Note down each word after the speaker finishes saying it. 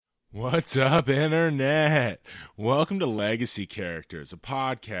What's up, Internet? Welcome to Legacy Characters, a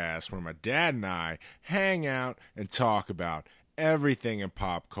podcast where my dad and I hang out and talk about everything in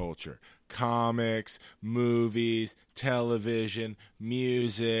pop culture. Comics, movies, television,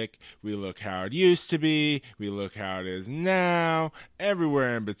 music. We look how it used to be, we look how it is now,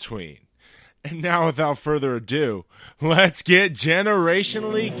 everywhere in between. And now, without further ado, let's get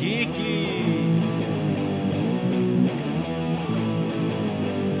generationally geeky!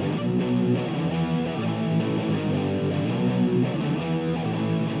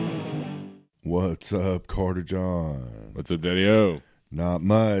 What's up, Carter John? What's up, Daddy-O? Not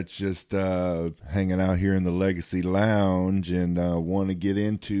much, just hanging out here in the Legacy Lounge and want to get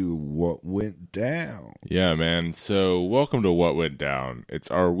into what went down. Yeah, man. So, welcome to What Went Down.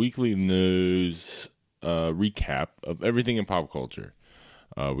 It's our weekly news recap of everything in pop culture.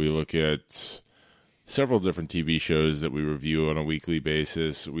 We look at several different TV shows that we review on a weekly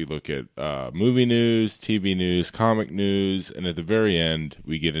basis. We look at movie news, TV news, comic news, and at the very end,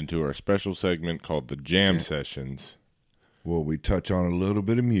 we get into our special segment called the Jam Sessions. Well, we touch on a little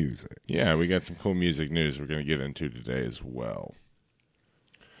bit of music. Yeah, we got some cool music news we're going to get into today as well.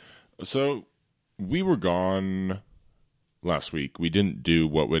 So, we were gone last week. We didn't do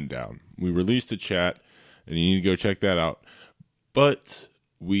What Went Down. We released a chat, and you need to go check that out. But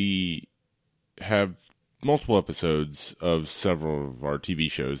we have multiple episodes of several of our TV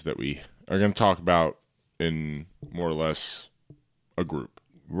shows that we are going to talk about in more or less a group.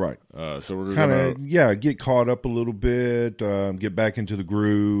 Right. So we're kind going of, get caught up a little bit, get back into the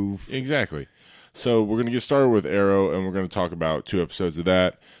groove. Exactly. So we're going to get started with Arrow, and we're going to talk about 2 episodes of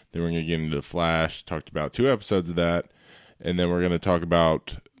that. Then we're going to get into Flash, talked about 2 episodes of that. And then we're going to talk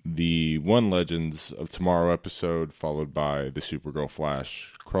about the One Legends of Tomorrow episode, followed by the Supergirl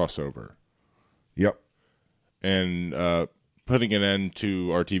Flash crossover. Yep. And putting an end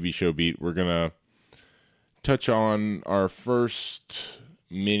to our TV show beat, we're going to touch on our first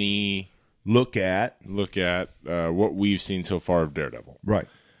mini look at what we've seen so far of Daredevil. Right.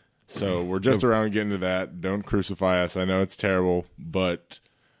 So we're just around getting to that. Don't crucify us. I know it's terrible, but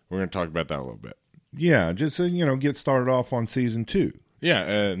we're going to talk about that a little bit. Yeah, just get started off on season 2. Yeah,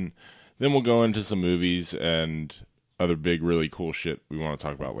 and then we'll go into some movies and other big, really cool shit we want to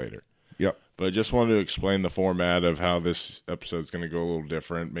talk about later. Yep. But I just wanted to explain the format of how this episode's going to go a little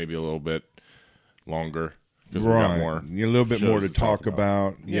different, maybe a little bit longer. Right. We got more, a little bit more to talk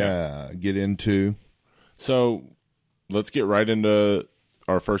about. Yeah, get into. So let's get right into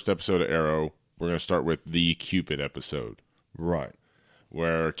our first episode of Arrow. We're going to start with the Cupid episode. Right.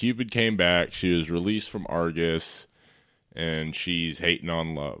 Where Cupid came back. She was released from Argus, and she's hating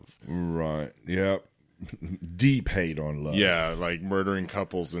on love. Right. Yep. Deep hate on love. Yeah, like murdering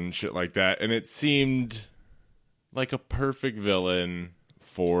couples and shit like that. And it seemed like a perfect villain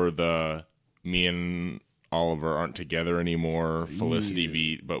for the me and Oliver aren't together anymore. Felicity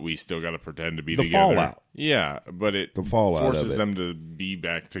beat, but we still got to pretend to be together. Fallout. Yeah, but the fallout forces them to be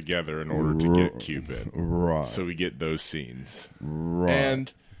back together in order to get Cupid. Right. So we get those scenes. Right.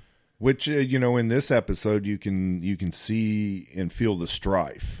 And which in this episode you can see and feel the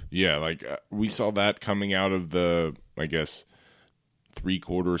strife. Yeah, like we saw that coming out of the, I guess,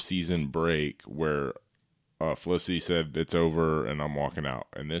 3/4 season break where Felicity said it's over and I'm walking out.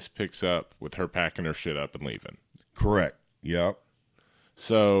 And this picks up with her packing her shit up and leaving. Correct. Yep.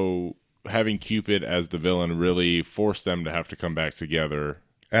 So having Cupid as the villain really forced them to have to come back together.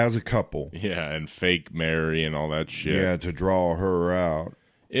 As a couple. Yeah, and fake Mary and all that shit. Yeah, to draw her out.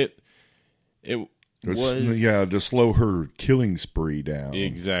 It was... Yeah, to slow her killing spree down.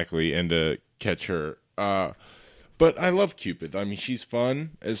 Exactly, and to catch her. But I love Cupid. I mean, she's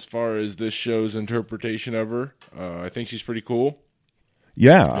fun as far as this show's interpretation of her. I think she's pretty cool.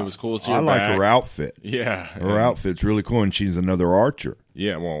 Yeah. It was cool to see her I like back. her outfit. Yeah. Her outfit's really cool, and she's another archer.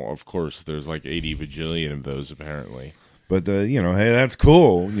 Yeah, well, of course, there's like 80 bajillion of those, apparently. But, hey, that's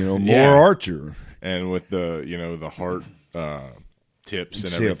cool. More archer. And with the, the heart tips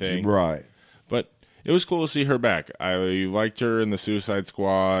and everything. Right. But it was cool to see her back. I liked her in the Suicide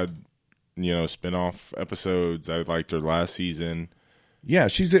Squad, spin-off episodes. I liked her last season. Yeah,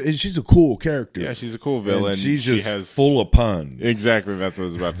 she's a cool character. Yeah, she's a cool villain. And she's just full of puns. Exactly, that's what I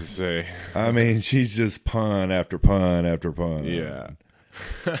was about to say. I mean, she's just pun after pun after pun. Yeah.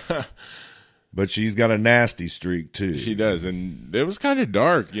 But she's got a nasty streak, too. She does, and it was kind of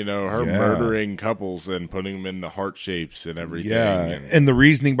dark, her Yeah. murdering couples and putting them in the heart shapes and everything. Yeah, and the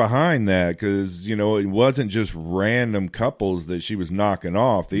reasoning behind that, because, it wasn't just random couples that she was knocking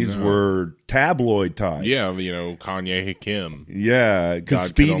off. These were tabloid type. Yeah, Kanye Kim. Yeah,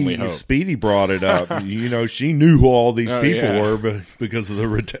 because God could only hope. Speedy brought it up. She knew who all these people yeah. were but because of the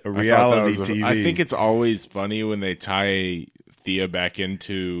reality TV. I think it's always funny when they tie Thea back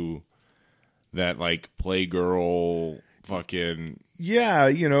into that, like, Playgirl fucking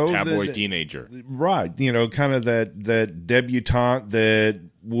tabloid teenager. Right, kind of that debutante that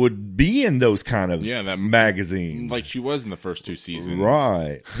would be in those kind of that magazines. Like she was in the first 2 seasons.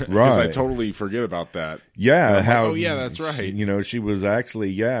 Right. Because I totally forget about that. Yeah, oh yeah, that's right. She was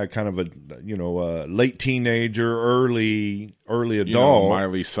actually kind of a late teenager, early adult,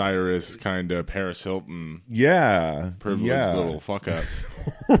 Miley Cyrus kind of Paris Hilton. Yeah, privileged little fuck up.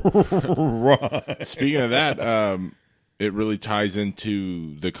 Right. Speaking of that, it really ties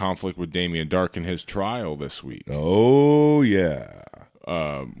into the conflict with Damien Dark in his trial this week. Oh yeah.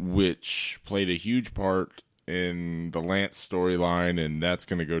 Which played a huge part in the Lance storyline, and that's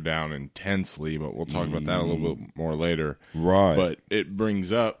going to go down intensely, but we'll talk about that a little bit more later. Right. But it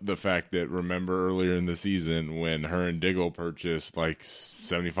brings up the fact that, remember earlier in the season when her and Diggle purchased like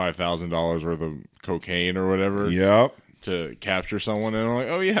 $75,000 worth of cocaine or whatever Yep. to capture someone, and I'm like,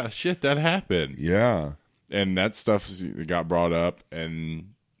 oh yeah, shit, that happened. Yeah. And that stuff got brought up,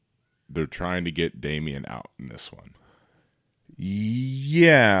 and they're trying to get Damien out in this one.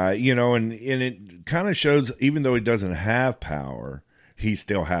 Yeah, and it kind of shows, even though he doesn't have power, he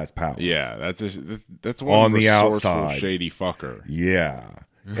still has power. Yeah, that's one on the outside, shady fucker. Yeah,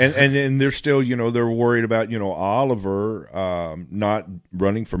 and they're still, they're worried about, Oliver not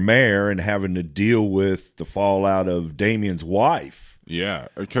running for mayor and having to deal with the fallout of Damien's wife. Yeah,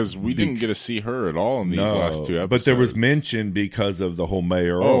 because we didn't get to see her at all in these last 2 episodes. But there was mention because of the whole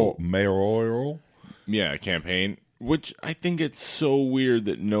mayoral campaign. Which I think it's so weird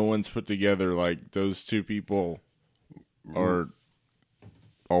that no one's put together, like, those two people are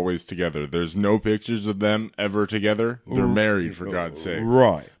always together. There's no pictures of them ever together. They're married, for God's sake.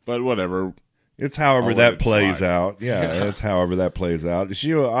 Right. But whatever. It's however that plays out. Yeah, it's however that plays out.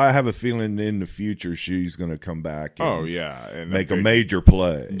 I have a feeling in the future she's going to come back and and make a major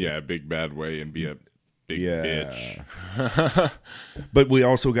play. Yeah, a big bad way and be a big bitch. But we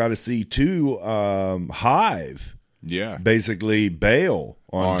also got to see, too, Hive. Yeah. Basically bail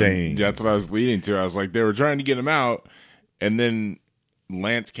on Dane. That's what I was leading to. I was like, they were trying to get him out, and then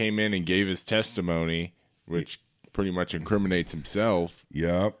Lance came in and gave his testimony, which pretty much incriminates himself.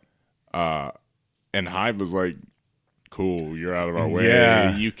 Yep. And Hive was like, cool, you're out of our way.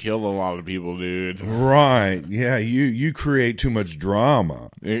 Yeah. You killed a lot of people, dude. Right. Yeah, you create too much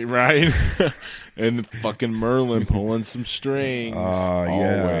drama. Right? And fucking Merlin pulling some strings.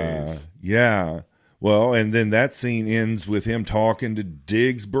 Always. Yeah. Well, and then that scene ends with him talking to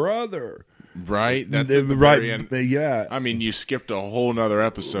Diggs' brother. Right? That's at the very end. Yeah. I mean, you skipped a whole nother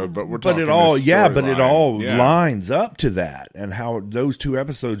episode, but we're talking it all storyline. lines up to that, and how those 2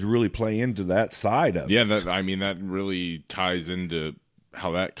 episodes really play into that side of it. Yeah, that really ties into how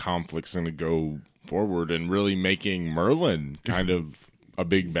that conflict's going to go forward, and really making Merlin kind of a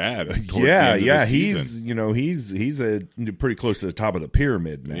big bad. He's he's pretty close to the top of the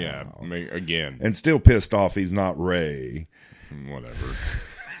pyramid now. Yeah, again, and still pissed off he's not Ray. Whatever.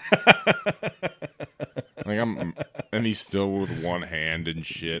 And he's still with one hand and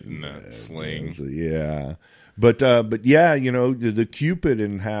shit in that sling. Yeah. But yeah, the Cupid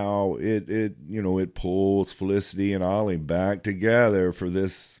and how it pulls Felicity and Ollie back together for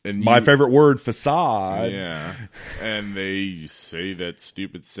this, my favorite word, facade. Yeah. And they say that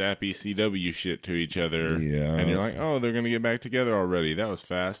stupid sappy CW shit to each other. Yeah. And you're like, oh, they're going to get back together already. That was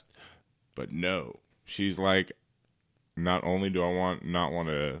fast. But no. She's like, not only do I not want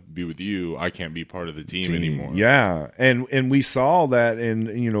to be with you, I can't be part of the team anymore. Yeah. And we saw that in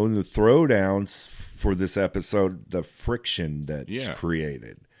the throwdowns for this episode, the friction that's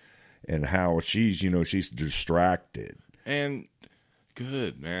created, and how she's distracted. And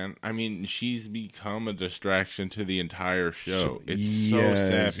good, man. I mean, she's become a distraction to the entire show. It's so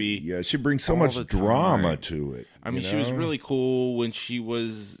sappy. Yeah, she brings so much drama to it. I mean, she was really cool when she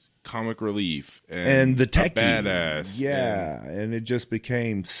was comic relief and the techie badass. Yeah, and it just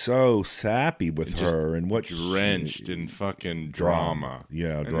became so sappy with her, and what drenched in fucking drama.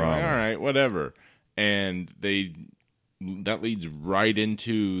 Yeah, drama. Like, all right, whatever. And that leads right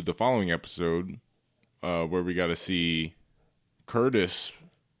into the following episode, where we got to see Curtis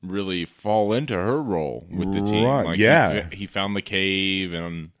really fall into her role with the team. Right. Like, he found the cave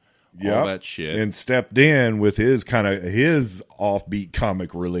and all that shit. And stepped in with his offbeat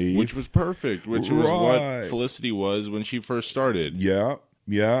comic relief. Which was perfect, which was what Felicity was when she first started. Yeah,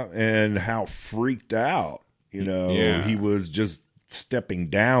 and how freaked out, he was just stepping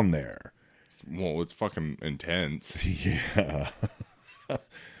down there. Well, it's fucking intense. Yeah.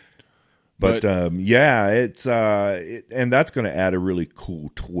 But it's and that's going to add a really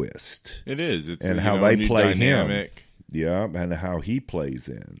cool twist. It is. It's how they play dynamic. Him. Yeah, and how he plays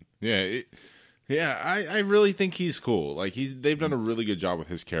in. Yeah, I really think he's cool. Like they've done a really good job with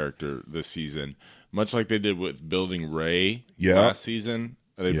his character this season, much like they did with building Ray last season.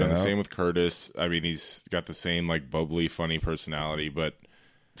 They've done the same with Curtis. I mean, he's got the same like bubbly, funny personality, but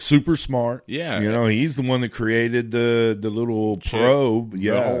super smart. Yeah. He's the one that created the little probe.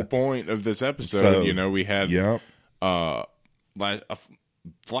 Yeah. The whole point of this episode, we had a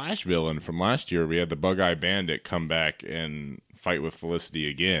Flash villain from last year. We had the Bug-Eye Bandit come back and fight with Felicity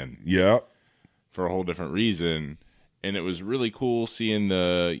again. Yep. For a whole different reason. And it was really cool seeing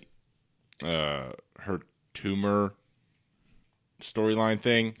the her tumor storyline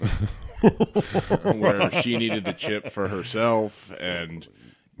thing where she needed the chip for herself, and it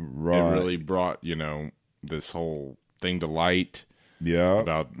really brought this whole thing to light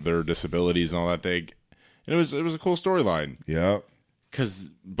about their disabilities and all that thing. And it was a cool storyline, because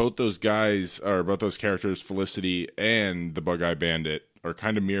both those characters, Felicity and the Bug-Eye Bandit, are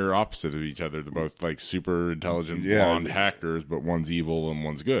kind of mirror opposite of each other. They're both like super intelligent blonde hackers, but one's evil and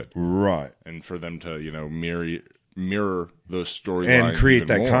one's good, right? And for them to mirror those storylines and create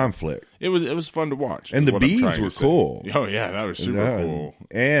that conflict. It was fun to watch. And the bees were cool. Oh yeah, that was super cool.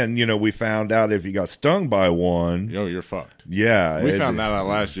 And we found out if you got stung by one, you're fucked. Yeah, we found that out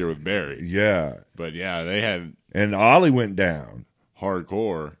last year with Barry. Yeah, but they had, and Ollie went down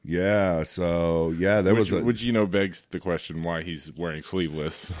hardcore. Yeah, so which begs the question why he's wearing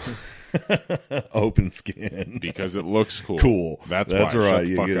sleeveless. Open skin because it looks cool. That's right. Shut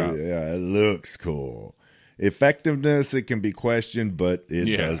the fuck up. Yeah, it looks cool. Effectiveness, it can be questioned, but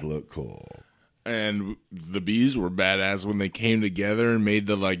it does look cool. And the bees were badass when they came together and made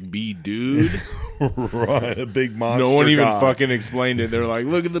the bee dude. Right, a big monster. No one even fucking explained it. They're like,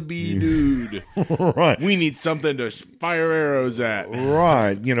 look at the bee dude. Right. We need something to fire arrows at.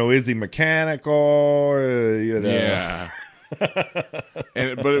 Right. Is he mechanical? Yeah.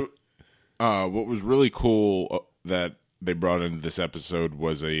 What was really cool that they brought into this episode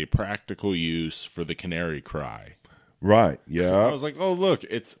was a practical use for the canary cry. Right, yeah. I was like, oh, look,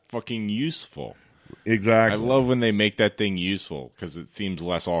 it's fucking useful. Exactly. I love when they make that thing useful because it seems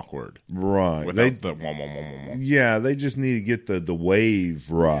less awkward. Right. Without the wah, wah, wah, wah. Yeah, they just need to get the wave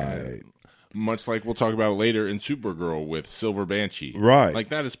right. Yeah. Much like we'll talk about later in Supergirl with Silver Banshee. Right. Like,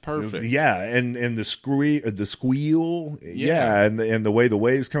 that is perfect. Yeah, and the squeal. Yeah, and the way the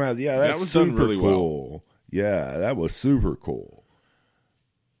waves come out. Yeah, that was super done really cool. Well. Yeah, that was super cool.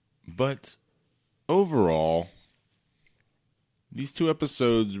 But overall, these two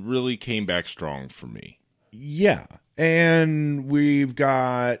episodes really came back strong for me. Yeah, and we've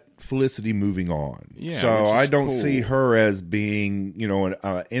got Felicity moving on. Yeah, so I don't see her as being,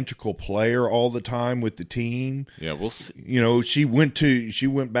 an integral player all the time with the team. Yeah, we'll see. She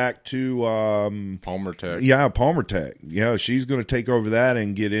went back to Palmer Tech. Yeah, Palmer Tech. Yeah, she's going to take over that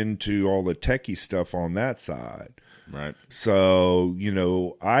and get into all the techie stuff on that side. Right. So,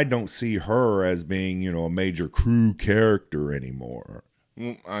 I don't see her as being, a major crew character anymore.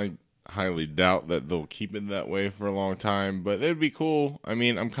 Well, I highly doubt that they'll keep it that way for a long time, but it'd be cool. I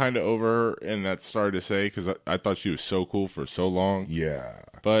mean, I'm kind of over her, and that's sorry to say because I thought she was so cool for so long. Yeah.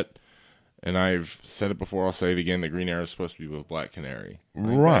 But, and I've said it before, I'll say it again, the Green Arrow is supposed to be with Black Canary.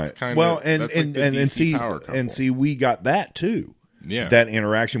 Right. See, we got that too. Yeah. That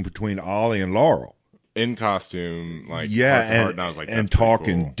interaction between Ollie and Laurel. In costume, heart to and, heart, and I was like, that's and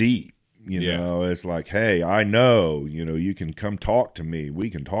talking cool. deep. It's like, hey, I know, you can come talk to me. We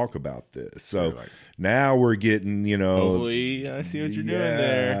can talk about this. So now we're getting, hopefully, I see what you're doing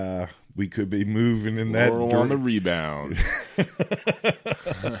there. We could be moving in Laurel that on the rebound.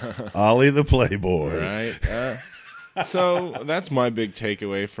 Ollie the Playboy. Right. So that's my big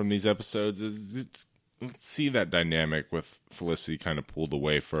takeaway from these episodes is let's see that dynamic with Felicity kind of pulled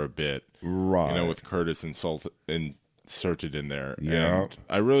away for a bit. Right. With Curtis inserted in there. Yeah. And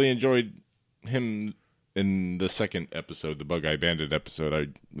I really enjoyed him in the second episode, the Bug-Eye Bandit episode.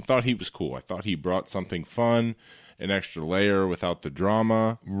 I thought he was cool. I thought he brought something fun, an extra layer without the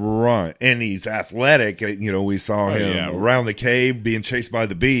drama. Right. And he's athletic. We saw him around the cave being chased by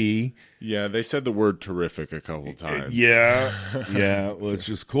the bee. Yeah, they said the word terrific a couple times. Yeah. Well, it's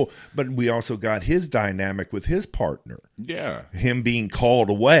just cool. But we also got his dynamic with his partner. Yeah. Him being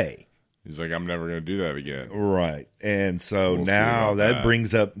called away. He's like, I'm never going to do that again. Right. And so We'll now that that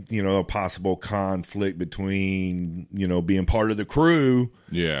brings up, a possible conflict between, being part of the crew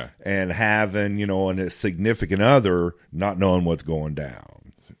Yeah. and having, a significant other not knowing what's going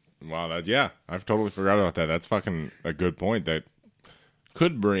down. Wow, I've totally forgot about that. That's fucking a good point. That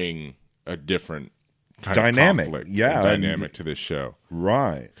could bring a different kind dynamic. of conflict, dynamic to this show.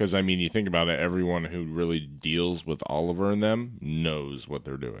 Right. Because, you think about it, everyone who really deals with Oliver and them knows what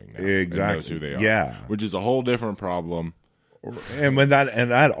they're doing now. Exactly. Knows who they are. Yeah. Which is a whole different problem. And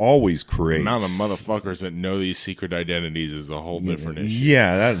that always creates The amount of motherfuckers that know these secret identities is a whole different issue.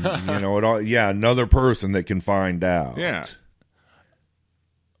 Yeah, another person that can find out. Yeah.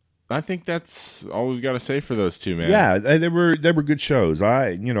 I think that's all we've got to say for those two, man. Yeah, they were good shows. I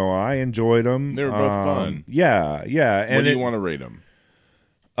enjoyed them. They were both fun. Yeah. And what do you want to rate them?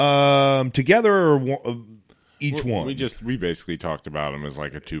 Together or each one? We basically talked about them as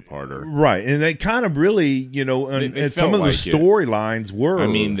like a two-parter, right? And they kind of really, and some of the storylines were.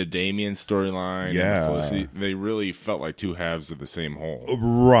 The Damien storyline, and Felicity, they really felt like two halves of the same whole,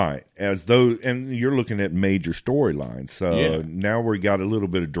 right? As those, and you're looking at major storylines. So now we got a little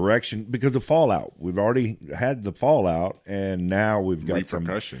bit of direction because of Fallout. We've already had the Fallout, and now we've got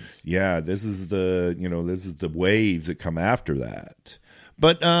repercussions. This is the waves that come after that.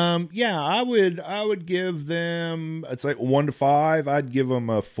 But I would give them. It's like 1 to 5. I'd give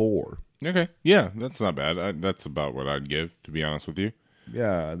them a 4. Okay, yeah, that's not bad. That's about what I'd give, to be honest with you.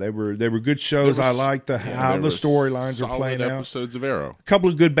 Yeah, they were good shows. I liked how the storylines are playing out. Episodes of Arrow. A couple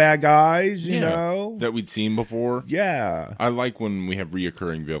of good bad guys, you know, that we'd seen before. Yeah, I like when we have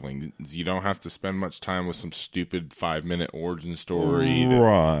reoccurring villains. You don't have to spend much time with some stupid 5-minute origin story,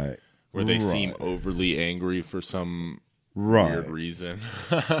 right? Where they seem overly angry for some weird reason.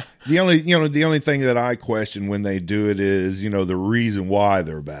 The only thing that I question when they do it is, the reason why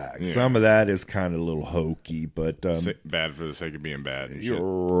they're back. Yeah. Some of that is kind of a little hokey, but bad for the sake of being bad. You're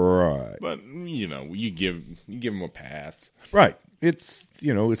right. But you give them a pass. Right. It's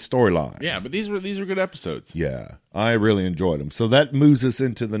it's storyline. Yeah, but these were good episodes. Yeah, I really enjoyed them. So that moves us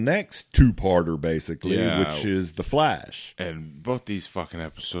into the next two-parter, basically, which is The Flash. And both these fucking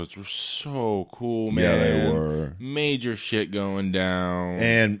episodes were so cool, man. Yeah, they were. Major shit going down,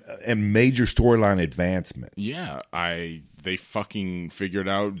 and major storyline advancement. Yeah, they fucking figured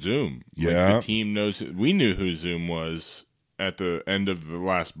out Zoom. Yeah, the team knows. We knew who Zoom was at the end of the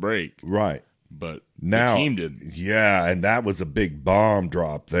last break, right? But now, the team did. Yeah, and that was a big bomb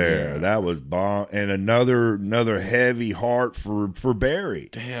drop there. Yeah. That was bomb, and another heavy heart for Barry.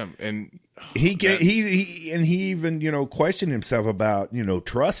 Damn, and he even questioned himself about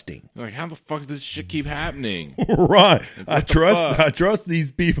trusting. Like, how the fuck does this shit keep happening? Right, I trust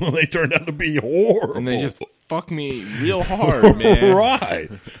these people. They turned out to be horrible, and they just fuck me real hard, man. Right,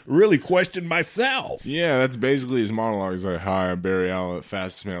 really questioned myself. Yeah, that's basically his monologue. He's like, "Hi, I'm Barry Allen,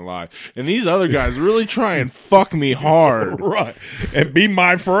 fastest man alive," and these other guys really try and fuck me hard, right, and be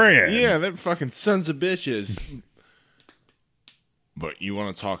my friend. Yeah, them fucking sons of bitches. But you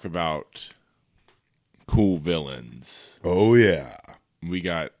want to talk about cool villains? Oh yeah, we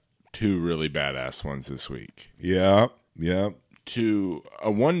got 2 really badass ones this week. Yeah.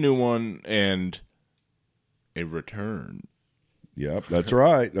 One new one and a return. Yep, that's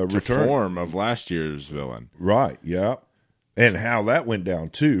right. A return form of last year's villain. Right. Yeah. And how that went down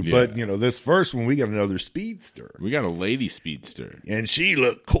too. Yeah. But this first one, we got another speedster. We got a lady speedster, and she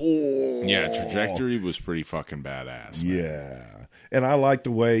looked cool. Yeah, Trajectory was pretty fucking badass. Man. Yeah, and I liked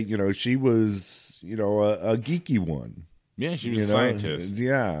the way she was a geeky one. Yeah, she was a scientist.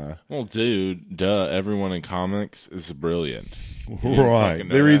 Yeah. Well, dude, everyone in comics is brilliant. Right.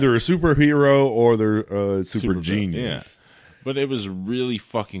 They're either a superhero or they're a super genius. Yeah. But it was really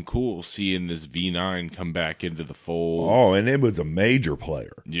fucking cool seeing this V9 come back into the fold. Oh, and it was a major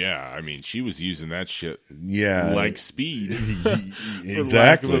player. Yeah, she was using that shit like speed. Exactly. For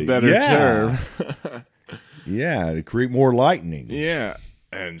lack of a better term. Yeah, to create more lightning. Yeah.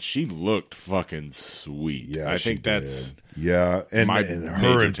 And she looked fucking sweet. Yeah, I think that's and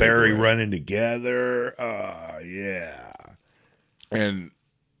her and Barry running together. Yeah. And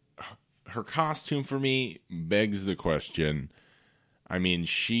her costume for me begs the question.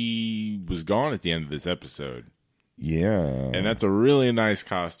 She was gone at the end of this episode. Yeah. And that's a really nice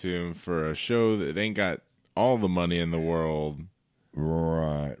costume for a show that ain't got all the money in the world.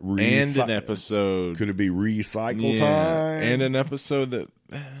 Right. And an episode. Could it be recycle time? And an episode that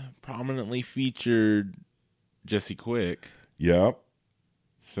prominently featured Jesse Quick. Yep.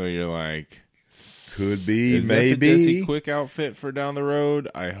 So you're like, could be, is maybe. that the Jesse Quick outfit for down the road?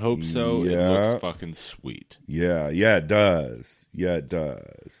 I hope so. Yeah. It looks fucking sweet. Yeah, it does. Yeah, it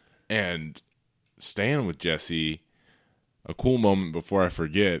does. And staying with Jesse, a cool moment before I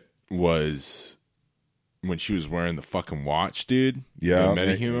forget was when she was wearing the fucking watch, dude. Yeah. The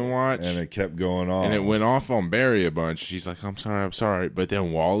MetaHuman watch. And it kept going on. And it went off on Barry a bunch. She's like, I'm sorry. But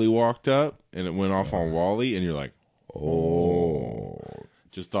then Wally walked up and it went off on Wally. And you're like, oh.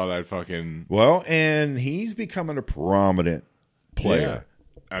 Just thought I'd fucking... Well, and he's becoming a prominent player.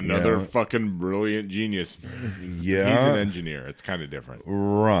 Yeah. Another fucking brilliant genius. Yeah. He's an engineer. It's kind of different.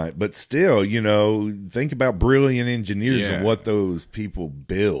 Right. But still, think about brilliant engineers and what those people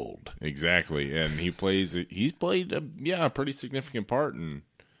build. Exactly. And he's played a pretty significant part in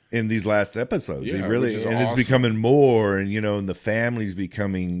these last episodes. Yeah, he really, which is and awesome. it's becoming more, and the family's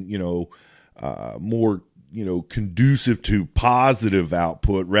becoming, more, conducive to positive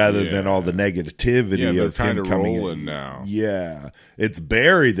output rather than all the negativity. Yeah, they're of him kind of coming rolling in. now. Yeah, it's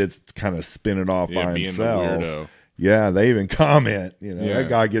Barry that's kind of spinning off by being himself. the weirdo. Yeah, they even comment. That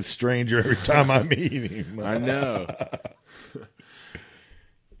guy gets stranger every time I meet him. I know.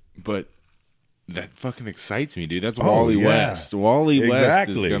 But that fucking excites me, dude. That's Wally West. Wally West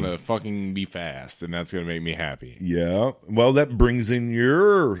is going to fucking be fast, and that's going to make me happy. Yeah. Well, that brings in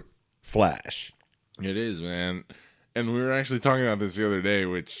your Flash. It is, man. And we were actually talking about this the other day,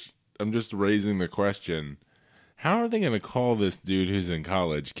 which I'm just raising the question. How are they going to call this dude who's in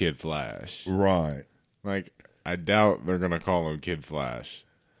college Kid Flash? Right. Like, I doubt they're going to call him Kid Flash.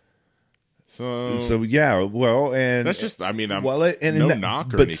 So yeah, well, and that's just, I mean, I'm no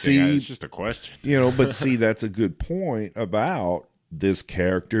knock or anything. It's just a question. But see, that's a good point about this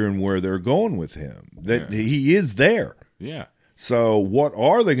character and where they're going with him. That he is there. Yeah. So what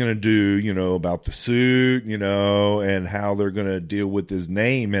are they going to do, about the suit, and how they're going to deal with his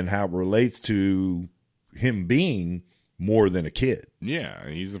name and how it relates to him being more than a kid? Yeah,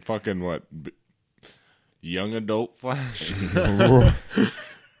 he's a fucking, young adult Flash?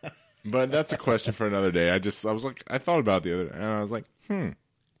 But that's a question for another day. I thought about it the other day, and I was like,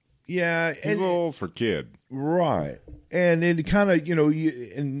 Yeah. He's a little old for kid. Right. And it kind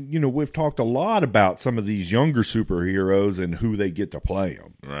of, we've talked a lot about some of these younger superheroes and who they get to play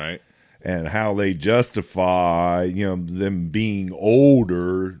them. Right. And how they justify, them being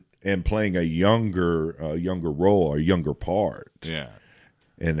older and playing a younger role, a younger part. Yeah.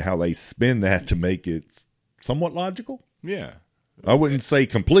 And how they spin that to make it somewhat logical. Yeah. I wouldn't say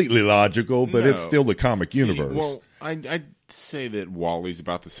completely logical, but it's still the comic universe. Well, I'd say that Wally's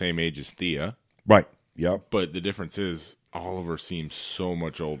about the same age as Thea. Right. Yep. But the difference is Oliver seems so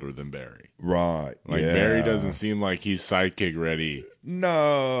much older than Barry. Right. Like, Barry doesn't seem like he's sidekick ready.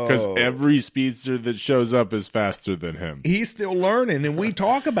 No. Because every speedster that shows up is faster than him. He's still learning, and we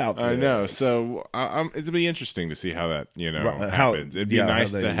talk about this. I know. So it'll be interesting to see how that, happens. It'd be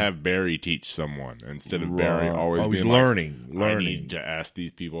nice to have Barry teach someone instead of Barry always being learning. I need to ask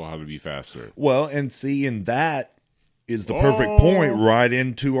these people how to be faster. Well, and see, and that is the perfect point right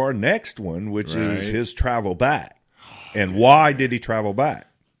into our next one, which is his travel back. And why did he travel back?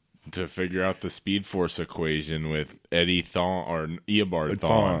 To figure out the Speed Force equation with Eddie Thawne or Eobard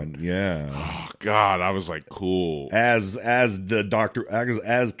Thawne. Yeah. Oh God, I was like, cool. As the doctor,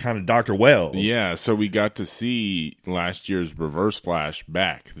 as kind of Dr. Wells. Yeah. So we got to see last year's Reverse Flash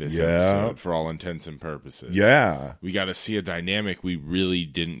back this episode for all intents and purposes. Yeah. We got to see a dynamic we really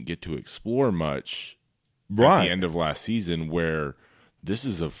didn't get to explore much at the end of last season, where this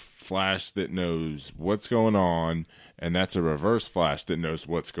is a Flash that knows what's going on, and that's a Reverse Flash that knows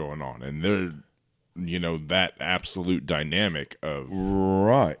what's going on. And they're, that absolute dynamic of,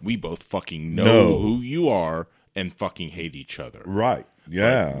 we both fucking know who you are and fucking hate each other. Right.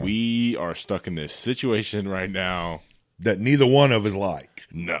 Yeah. But we are stuck in this situation right now that neither one of us like.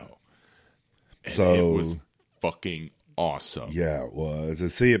 No. And so it was fucking awesome. Yeah, it was. To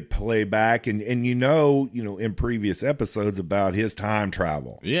see it play back and in previous episodes about his time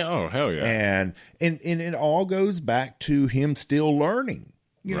travel. Yeah, oh hell yeah. And it all goes back to him still learning.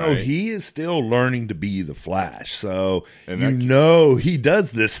 He is still learning to be the Flash. So he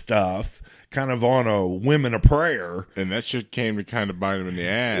does this stuff kind of on a whim and a prayer. And that shit came to kind of bite him in the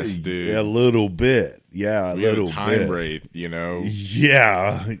ass, dude. A little bit. Yeah, a little bit. Time wraith,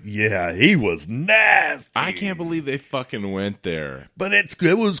 Yeah, he was nasty. I can't believe they fucking went there. But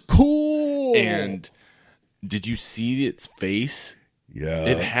it was cool. And did you see its face? Yeah.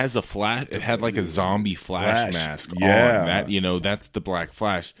 It has a flash. It had like a zombie flash mask on. That, that's the Black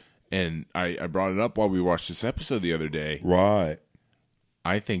Flash. And I brought it up while we watched this episode the other day. Right.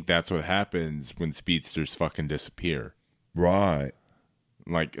 I think that's what happens when speedsters fucking disappear. Right.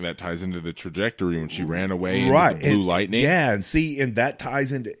 Like, that ties into the trajectory when she ran away into the blue lightning. Yeah, and see, and that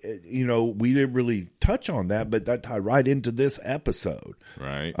ties into, we didn't really touch on that, but that tied right into this episode.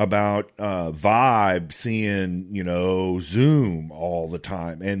 Right. About Vibe seeing, Zoom all the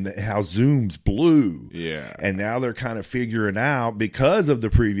time and how Zoom's blue. Yeah. And now they're kind of figuring out, because of the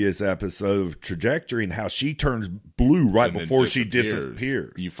previous episode of Trajectory and how she turns blue right before she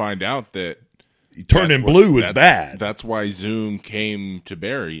disappears. You find out that turning blue is bad. That's why Zoom came to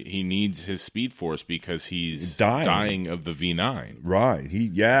Barry. He needs his Speed Force because he's dying of the V9. Right.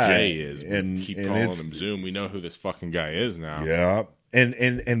 Jay is. And keep calling him Zoom. We know who this fucking guy is now. Yeah. And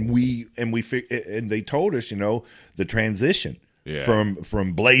they told us, the transition. Yeah.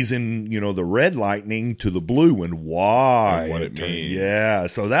 From blazing, the red lightning to the blue and why and what it means. Yeah,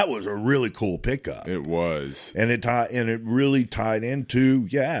 so that was a really cool pickup. It was, and it really tied into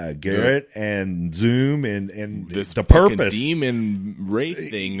Garrett and Zoom and this the purpose demon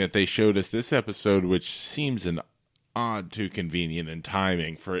wraith thing that they showed us this episode, which seems an odd to convenient in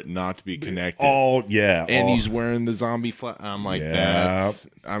timing for it not to be connected. He's wearing the zombie flag. I'm like, that's.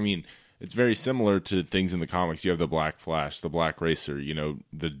 I mean. It's very similar to things in the comics. You have the Black Flash, the Black Racer,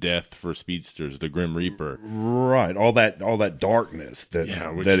 the death for speedsters, the Grim Reaper. Right. All that darkness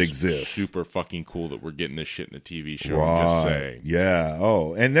that exists. Super fucking cool that we're getting this shit in a TV show. Right. I'm just saying. Yeah.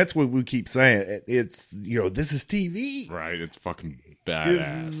 Oh, and that's what we keep saying. It's, this is TV. Right. It's fucking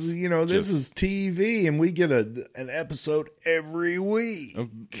badass. This is TV, and we get an episode every week.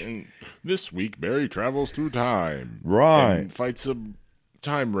 This week, Barry travels through time. Right. And fights a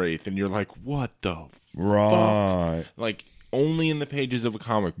time wraith, and you're like, what the fuck? Like, only in the pages of a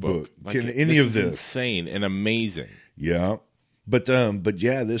comic book. Like, can any of this insane and amazing. Yeah. But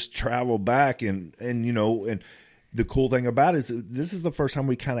this travel back and the cool thing about it is this is the first time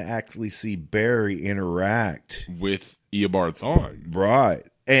we kind of actually see Barry interact with Eobard Thawne. Right.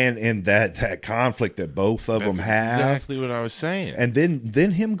 And that conflict that both of them have. Exactly what I was saying. And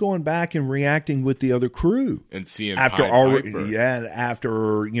then him going back and reacting with the other crew. And seeing after Piper. Yeah,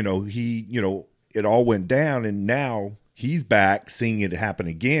 after, he, it all went down, and now he's back seeing it happen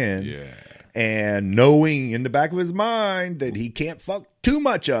again. Yeah. And knowing in the back of his mind that he can't fuck too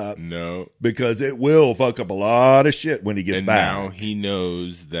much up. No. Because it will fuck up a lot of shit when he gets back. And now he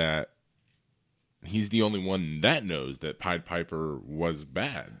knows that he's the only one that knows that Pied Piper was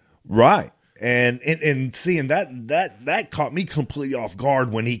bad. Right. And seeing that caught me completely off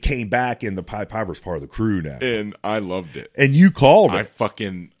guard when he came back and the Pied Piper's part of the crew now. And I loved it. And you called it. I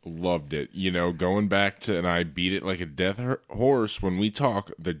fucking loved it. Going back to, and I beat it like a death horse when we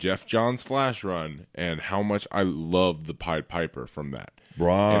talk the Jeff Johns Flash run and how much I love the Pied Piper from that.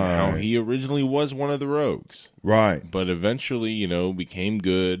 Right. And how he originally was one of the rogues. Right. But eventually, became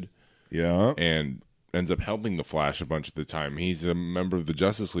good. Yeah. And ends up helping the Flash a bunch of the time. He's a member of the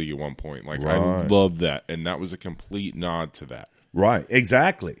Justice League at one point. Like, right. I love that. And that was a complete nod to that. Right.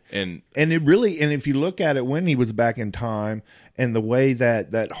 Exactly. And it really, and if you look at it when he was back in time and the way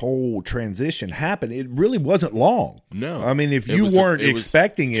that whole transition happened, it really wasn't long. No. I mean, if you weren't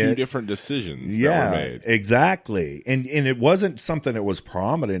expecting it. Two different decisions that were made. Exactly. And it wasn't something that was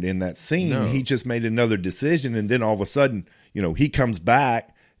prominent in that scene. No. He just made another decision, and then all of a sudden, he comes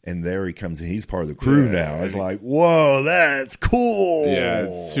back. And there he comes, and he's part of the crew now. It's like, whoa, that's cool. Yeah,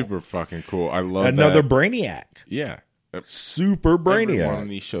 it's super fucking cool. I love another that. Brainiac. Yeah. Super Brainiac. Every one of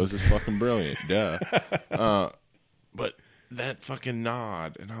these shows is fucking brilliant. Duh. But that fucking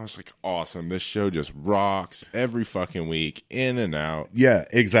nod, and I was like, awesome. This show just rocks every fucking week, in and out. Yeah,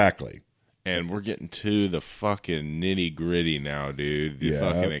 exactly. And we're getting to the fucking nitty gritty now, dude. The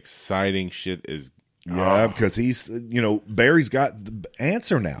fucking exciting shit is. Yeah, because he's, Barry's got the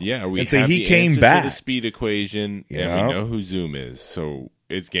answer now. Yeah, he came back to the speed equation, and we know who Zoom is, so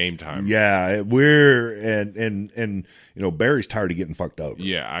it's game time. Yeah, and Barry's tired of getting fucked up.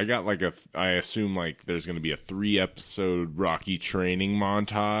 Yeah, I got I assume there's going to be a 3-episode Rocky training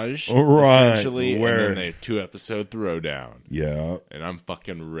montage, right? Essentially, and then a 2-episode throwdown. Yeah, and I'm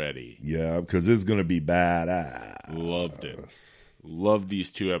fucking ready. Yeah, because it's going to be badass. Loved it. Loved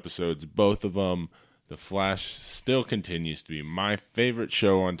these 2 episodes, both of them. The Flash still continues to be my favorite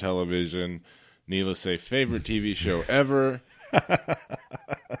show on television. Needless to say, favorite TV show ever.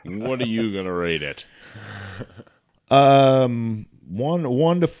 What are you gonna rate it? 1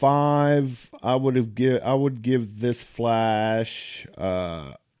 to 5. I would give this Flash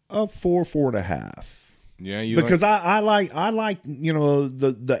a 4.5. Yeah, because I like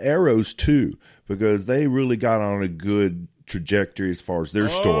the Arrows too, because they really got on a good trajectory as far as their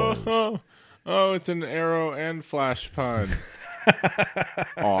stories. Oh, it's an Arrow and Flash pun.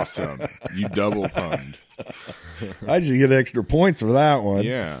 Awesome. You double punned. I should get extra points for that one.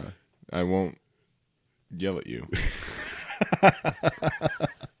 Yeah. I won't yell at you.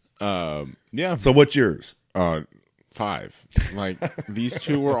 Yeah. So what's yours? 5. Like, these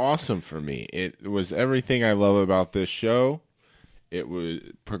two were awesome for me. It was everything I love about this show.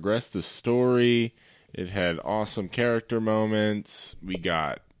 It progressed the story. It had awesome character moments. We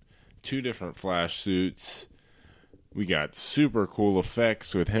got 2 different Flash suits. We got super cool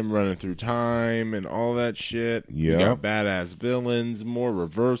effects with him running through time and all that shit. Yeah. We got badass villains, more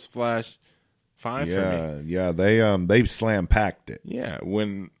Reverse Flash. 5 for me. Yeah, they slam packed it. Yeah,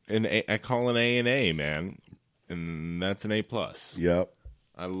 I call an A an A, man, and that's an A+. Yep.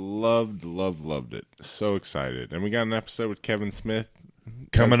 I loved it. So excited. And we got an episode with Kevin Smith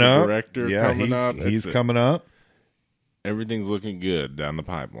coming up. Director coming up. He's coming up. Everything's looking good down the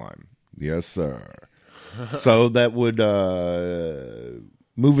pipeline. Yes, sir. So that would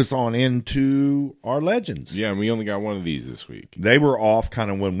move us on into our legends. Yeah, and we only got one of these this week. They were off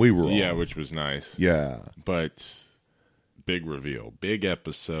kind of when we were off. Yeah, which was nice. Yeah. But big reveal. Big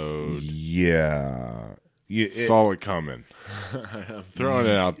episode. Yeah. Saw it coming. I'm throwing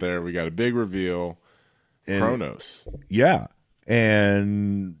it out there. We got a big reveal. Kronos. Yeah.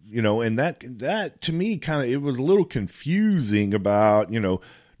 And, and that to me kind of, it was a little confusing about,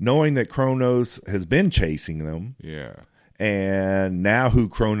 knowing that Kronos has been chasing them. Yeah. And now who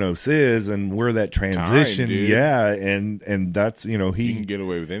Kronos is and where that transition. Time, yeah. And that's, he can get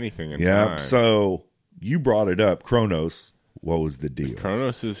away with anything in time. So you brought it up. Kronos. What was the deal?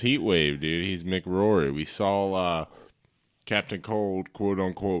 Kronos is Heatwave, dude. He's McRory. We saw Captain Cold, quote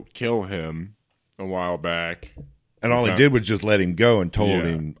unquote, kill him a while back. And all he did was just let him go and told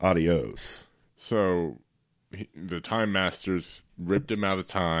him adios. So the Time Masters ripped him out of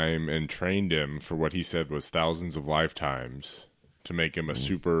time and trained him for what he said was thousands of lifetimes to make him a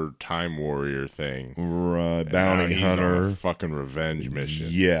super time warrior thing. Right, bounty hunter. On a fucking revenge mission.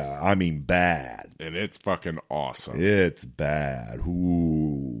 Yeah, I mean bad. And it's fucking awesome. It's bad.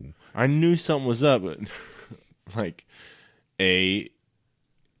 Ooh. I knew something was up, but it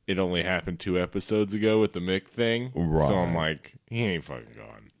only happened 2 episodes ago with the Mick thing. Right. So I'm like, he ain't fucking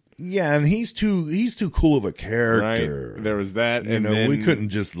gone. Yeah, and he's too cool of a character. Right? There was that, and then we couldn't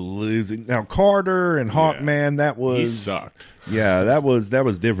just lose it. Now Carter and Hawkman, that was he sucked. Yeah, that was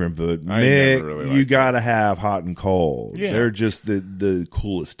different. But Mick, really you got to have Hot and Cold. Yeah. They're just the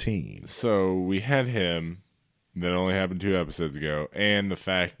coolest team. So we had him. That only happened 2 episodes ago, and the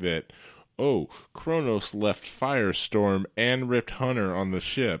fact that Kronos left Firestorm and ripped Hunter on the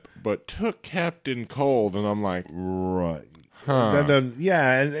ship, but took Captain Cold, and I'm like, right. Huh.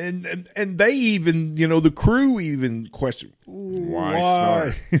 Yeah, and they even, the crew even questioned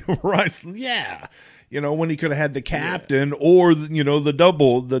why? Right? Yeah, when he could have had the captain or the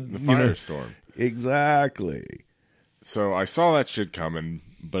double, the Firestorm. Exactly. So I saw that shit coming,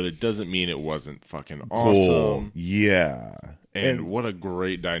 but it doesn't mean it wasn't fucking awesome. Cool. Yeah, and what a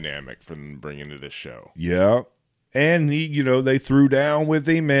great dynamic for them to bring into this show. Yeah, and he, they threw down with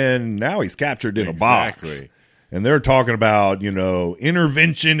him, and now he's captured in a box. And they're talking about,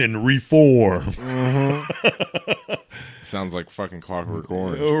 intervention and reform. Mm-hmm. Sounds like fucking Clockwork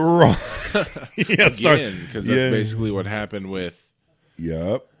Orange. Right. Again, because that's basically what happened with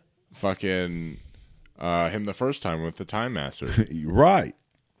fucking him the first time with the Time Master. Right.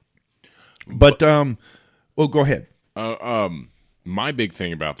 But, go ahead. My big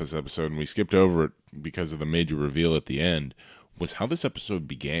thing about this episode, and we skipped over it because of the major reveal at the end, was how this episode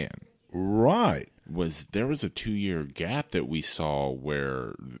began. Right. There was a 2-year gap that we saw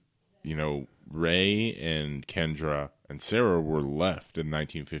where, Ray and Kendra and Sarah were left in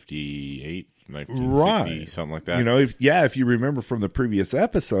 1958, 1960, right. Something like that. If you remember from the previous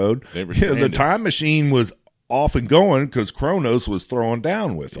episode, the time machine was off and going because Kronos was throwing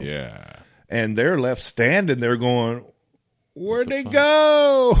down with them. Yeah. And they're left standing there going, where'd they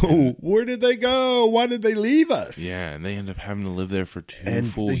go? Where did they go? Why did they leave us? Yeah, and they end up having to live there for 2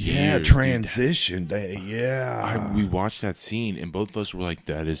 full years. Yeah, transition. We watched that scene, and both of us were like,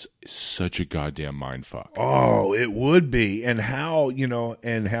 that is such a goddamn mindfuck. Oh, it would be. And how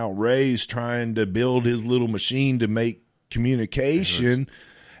Ray's trying to build his little machine to make communication.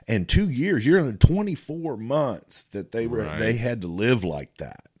 And 2 years, you're in 24 months that they had to live like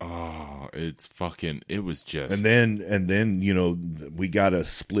that. Oh, it was just. And then we got a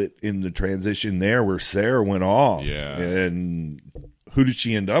split in the transition there where Sarah went off. Yeah. And who did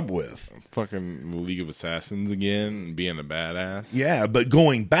she end up with? fucking League of Assassins again, being a badass. Yeah, but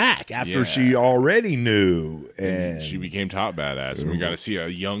going back after she already knew. And she became top badass. And we got to see a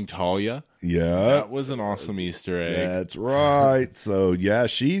young Talia. Yeah. That was an awesome Easter egg. That's right. So, yeah,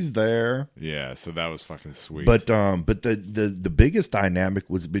 she's there. Yeah, so that was fucking sweet. But the biggest dynamic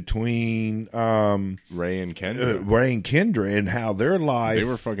was between Rey and Kendra and how their life. They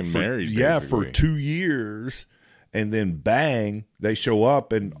were fucking married, for 2 years. And then bang, they show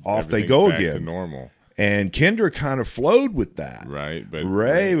up and off they go back again. To normal. And Kendra kind of flowed with that. Right. But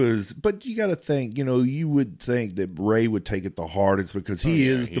Rey was, but you got to think, you would think that Rey would take it the hardest because he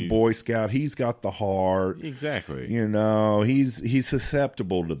is the Boy Scout. He's got the heart. Exactly. He's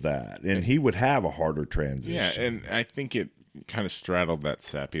susceptible to that. And he would have a harder transition. Yeah, and I think it kind of straddled that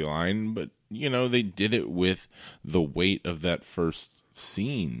sappy line, but, they did it with the weight of that first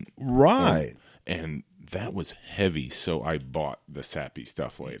scene. Right. And that was heavy, so I bought the sappy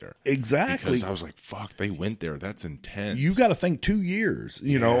stuff later. Exactly. Because I was like, fuck, they went there. That's intense. You got to think 2 years, for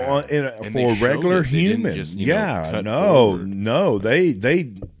a regular human. Just, no. They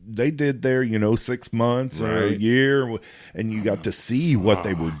did their, 6 months or a year, and you got to see what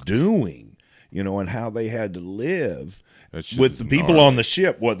they were doing, and how they had to live. With the people on the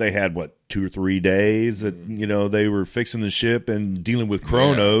ship, they had 2 or 3 days that, they were fixing the ship and dealing with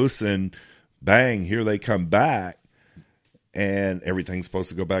Kronos and bang, here they come back, and everything's supposed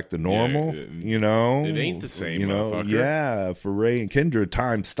to go back to normal. It ain't the same. Yeah, for Rey and Kendra,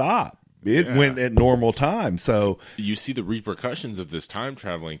 time stopped. It went at normal time. So you see the repercussions of this time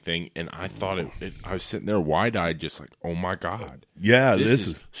traveling thing, and I thought I was sitting there wide eyed, just like, oh my god, yeah, this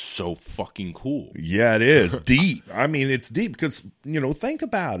is so fucking cool. Yeah, it is deep. I mean, it's deep because think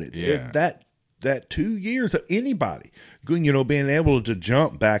about it. Yeah. That 2 years of anybody, being able to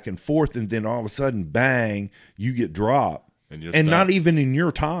jump back and forth, and then all of a sudden, bang, you get dropped, and not even in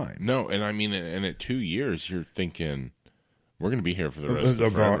your time. No, and I mean, and at 2 years, you're thinking we're going to be here for the rest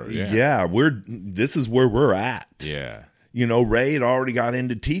of forever. Yeah, this is where we're at. Yeah. Rey had already got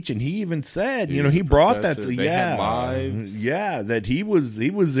into teaching. He even said, he brought that to had lives. Yeah, that he was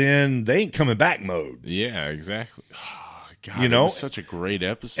in they ain't coming back mode. Yeah, exactly. God, it was such a great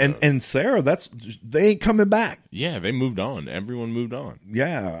episode. And Sarah, they ain't coming back. Yeah, they moved on. Everyone moved on.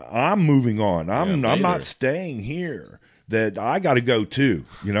 Yeah, I'm moving on. I'm not staying here. That I got to go too.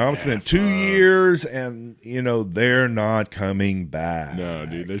 I've spent 2 years, and they're not coming back. No,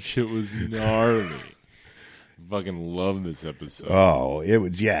 dude, that shit was gnarly. Fucking love this episode. Oh, it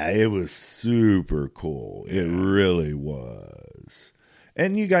was super cool. Yeah. It really was.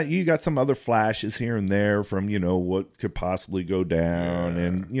 And you got some other flashes here and there from, what could possibly go down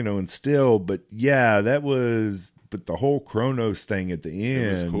and still, but but the whole Kronos thing at the end.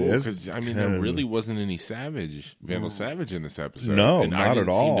 It was cool because, there really wasn't any Vandal Savage in this episode. No, and not at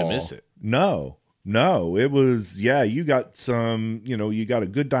all. I didn't seem to miss it. No, it was, you got some, you got a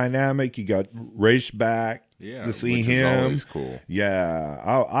good dynamic. You got Raish back. Yeah, to see which him, is always cool. Yeah,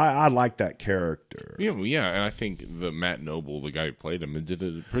 I like that character. Yeah, and I think the Matt Noble, the guy who played him, did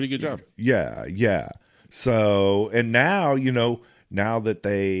a pretty good job. Yeah. So, and now now that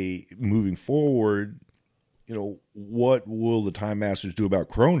they moving forward, what will the Time Masters do about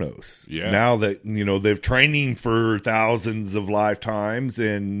Kronos? Yeah. Now that they've trained him for thousands of lifetimes,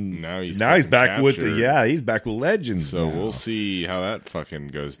 and now he's back captured. with he's back with Legends. So now. We'll see how that fucking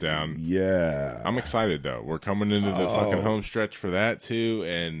goes down. Yeah, I'm excited though. We're coming into the fucking home stretch for that too,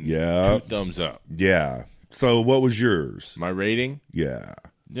 and 2 thumbs up. Yeah. So what was yours? My rating? Yeah.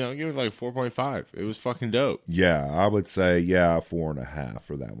 I'll give it like 4.5. It was fucking dope. Yeah, I would say 4.5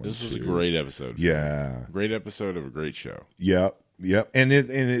 for that one. This was a great episode. Yeah, great episode of a great show. Yep, and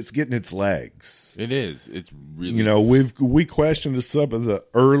it's getting its legs. It is. It's really. We questioned some of the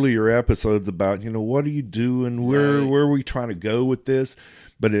earlier episodes about what are you doing? Where are we trying to go with this?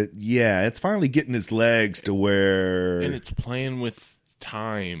 But it's finally getting its legs to where, and it's playing with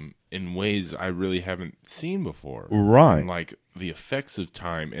time in ways I really haven't seen before. Right. Like the effects of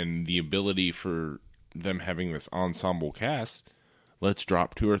time and the ability for them having this ensemble cast. Let's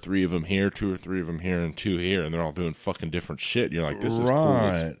drop 2 or 3 of them here, 2 or 3 of them here, and 2 here, and they're all doing fucking different shit. You're like, this is cool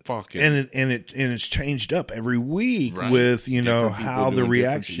as fucking. And it's changed up every week with how the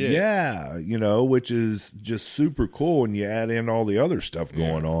reaction. Yeah, which is just super cool, and you add in all the other stuff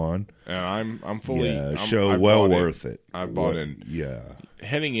going on. And I'm fully worth it. I bought in. Yeah.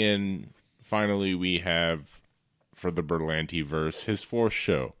 Heading in, finally we have for the Berlanti verse his 4th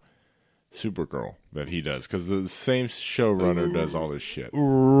show. Supergirl that he does, because the same showrunner does all this shit.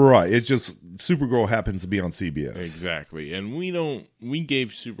 Right. It's just Supergirl happens to be on CBS. Exactly. And we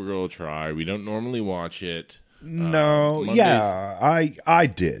gave Supergirl a try. We don't normally watch it. No. Mondays, I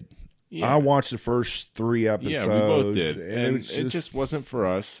did. I watched the first 3 episodes. Yeah, we both did. And it just wasn't for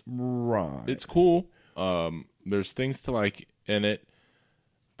us. Right. It's cool. There's things to like in it,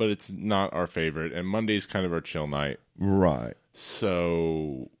 but it's not our favorite. And Monday's kind of our chill night. Right.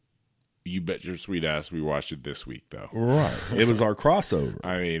 So you bet your sweet ass we watched it this week, though. Right. It was our crossover.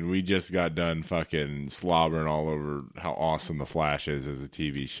 I mean, we just got done fucking slobbering all over how awesome The Flash is as a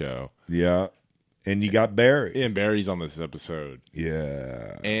TV show. Yeah. And you got Barry. And Barry's on this episode.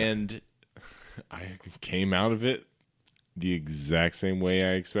 Yeah. And I came out of it the exact same way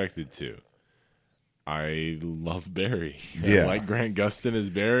I expected to. I love Barry. Yeah. I like Grant Gustin as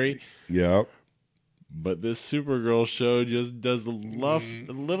Barry. Yep. But this Supergirl show just does a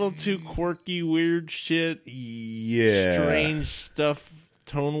little too quirky, weird shit. Yeah. Strange stuff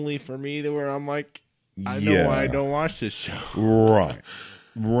tonally for me to where I'm like, I know why I don't watch this show. Right.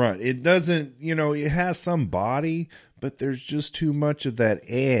 Right. It doesn't, it has some body, but there's just too much of that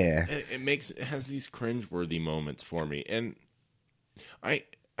air. It has these cringeworthy moments for me. And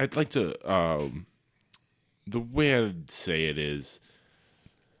I'd like to, the way I'd say it is,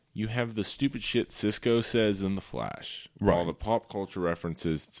 you have the stupid shit Cisco says in The Flash. Right. All the pop culture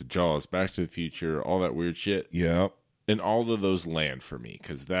references to Jaws, Back to the Future, all that weird shit. Yep. And all of those land for me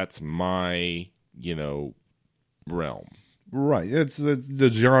because that's my, realm. Right. It's the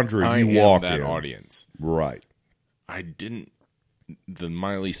genre I you am walk that in. audience. Right. I didn't. The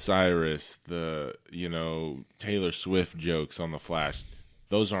Miley Cyrus, the, Taylor Swift jokes on The Flash,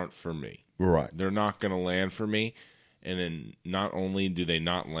 those aren't for me. Right. They're not going to land for me. And then not only do they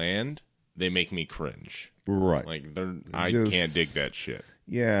not land, they make me cringe. Right. Like, I can't dig that shit.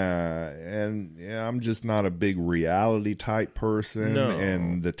 Yeah, and I'm just not a big reality type person. No.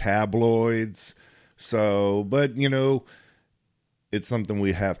 And the tabloids. So, but, it's something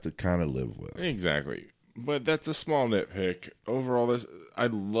we have to kind of live with. Exactly. But that's a small nitpick. Overall, I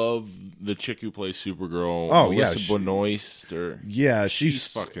love the chick who plays Supergirl. Oh, Melissa Benoist. Yeah, she's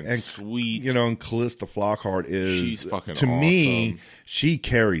fucking sweet. And Callista Flockhart she's fucking to awesome. me, she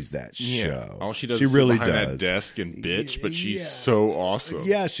carries that Yeah. show. All she does she is really sit behind does. that desk and bitch, but she's so awesome.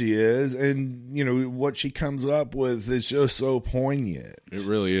 Yeah, she is. And, what she comes up with is just so poignant. It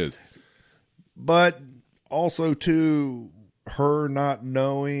really is. But also, too, her not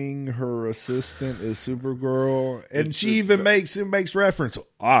knowing her assistant is Supergirl, and she even makes reference.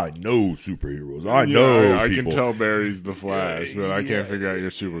 I know superheroes. I know. I people. can tell Barry's the Flash, but I can't figure out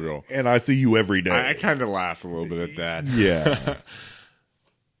your Supergirl. And I see you every day. I kind of laughed a little bit at that. Yeah.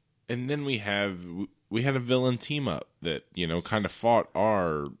 And then we had a villain team up that kind of fought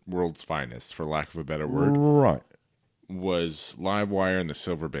our world's finest, for lack of a better word. Right. Was Livewire and the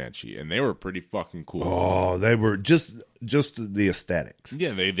Silver Banshee, and they were pretty fucking cool. Oh, they were just the aesthetics.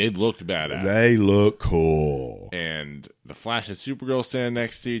 Yeah, they looked badass. They look cool. And the Flash and Supergirl standing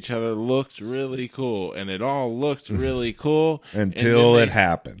next to each other looked really cool, and it all looked really cool until it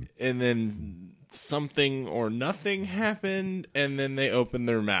happened. And then something or nothing happened, and then they opened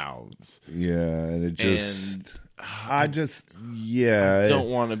their mouths. Yeah, and it just I don't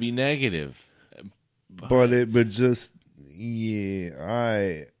want to be negative, but just.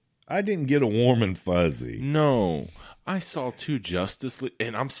 Yeah, I didn't get a warm and fuzzy. No, I saw 2 Justice League,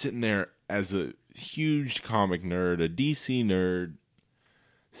 and I'm sitting there as a huge comic nerd, a DC nerd,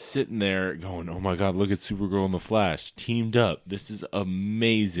 sitting there going, "Oh my god, look at Supergirl and the Flash teamed up. This is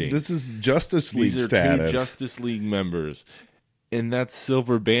amazing. This is Justice League These are status. 2 Justice League members, and that's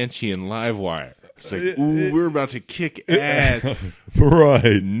Silver Banshee and Livewire. It's like, ooh, we're about to kick ass,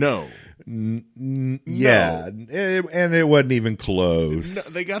 right? No." Yeah, and it wasn't even close. No,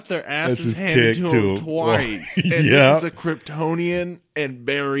 they got their asses handed to them twice. And this is a Kryptonian and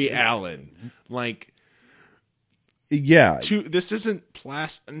Barry Allen. Like, yeah, this isn't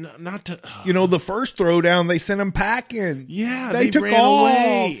not to. The first throwdown they sent him packing. Yeah, they took ran off.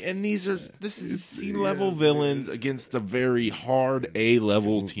 away, and this is C-level villains against a very hard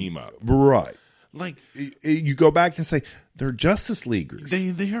A-level team up. Right. Like, you go back and say they're Justice Leaguers.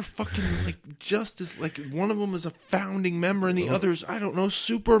 They are fucking like Justice. Like, one of them is a founding member, and the other's, I don't know,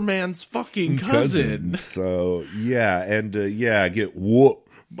 Superman's fucking cousin. So yeah, and get whooped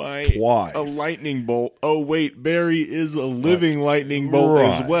by twice. A lightning bolt. Oh wait, Barry is a living lightning bolt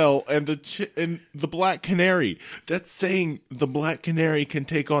as well, and and the Black Canary. That's saying the Black Canary can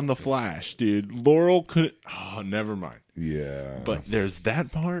take on the Flash, dude. Laurel could. Oh, never mind. Yeah, but there's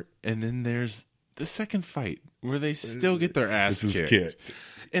that part, and then there's the second fight where they still get their ass kicked.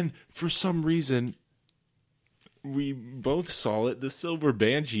 And for some reason, we both saw it. The Silver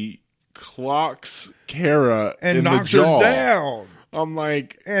Banshee clocks Kara and in knocks the jaw. her down. I'm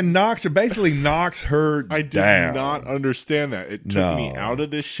like, and basically knocks her down. I did not understand that. It took me out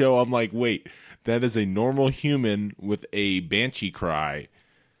of this show. I'm like, wait, that is a normal human with a banshee cry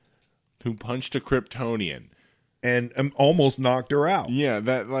who punched a Kryptonian. And almost knocked her out. Yeah,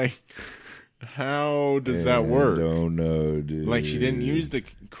 that, like, how does that work? I don't know, dude. Like, she didn't use the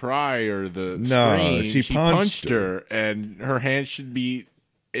cry or the scream. She punched her, and her hand should be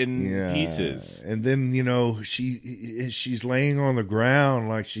in pieces. And then, she's laying on the ground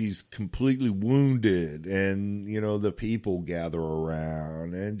like she's completely wounded, and, the people gather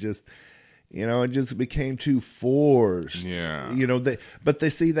around, and just... it just became too forced. Yeah.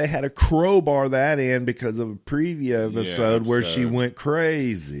 They had a crowbar that in because of a previous episode where she went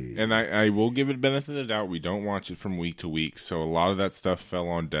crazy. And I will give it benefit of the doubt. We don't watch it from week to week, so a lot of that stuff fell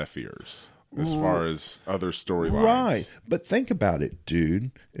on deaf ears as far as other storylines. Right. But think about it,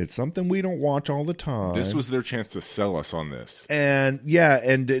 dude. It's something we don't watch all the time. This was their chance to sell us on this. And,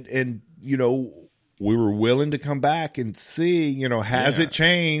 we were willing to come back and see, has it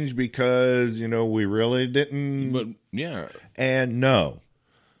changed? Because, we really didn't. But, yeah. And no,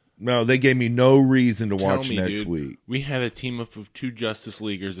 they gave me no reason to watch next week. We had a team up of 2 Justice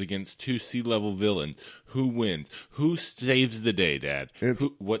Leaguers against 2 C-level villains. Who wins? Who saves the day, Dad?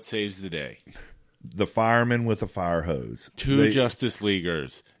 What saves the day? The fireman with a fire hose. 2 Justice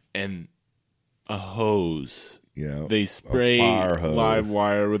Leaguers and a hose. Yeah, they spray live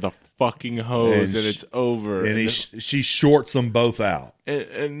wire with a fucking hose, and it's over. And she shorts them both out.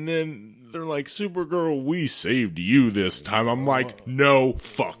 And then they're like, Supergirl, we saved you this time. I'm like, no,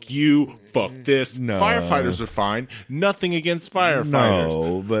 fuck you, fuck this. No. Firefighters are fine. Nothing against firefighters.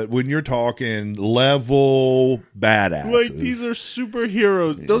 No, but when you're talking level badasses. Like, these are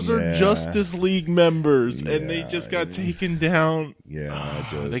superheroes. Those are Justice League members, and they just got taken down. Yeah.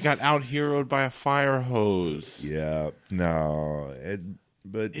 They got out-heroed by a fire hose. Yeah. No.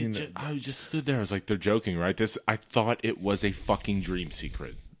 But I just stood there. I was like, they're joking, right? I thought it was a fucking dream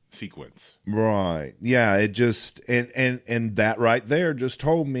sequence. Right. Yeah, it just and that right there just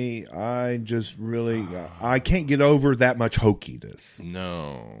told me I just really I can't get over that much hokiness.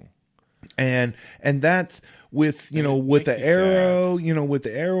 No. And that's with with the Arrow, with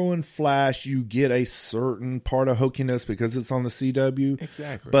the Arrow and Flash, you get a certain part of hokiness because it's on the CW.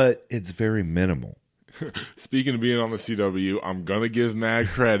 Exactly. But it's very minimal. Speaking of being on the CW, I'm gonna give mad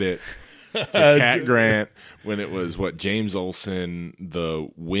credit to Cat Grant when it was James Olsen, the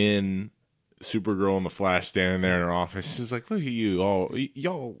Win, Supergirl, and the Flash standing there in her office. She's like, "Look at you,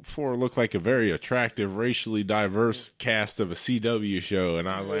 y'all 4 look like a very attractive, racially diverse cast of a CW show." And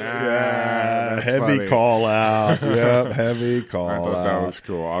I was like, heavy funny. Call out, yep, heavy call out. I thought that was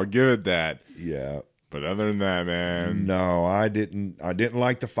cool. I'll give it that. Yeah. But other than that, man, no, I didn't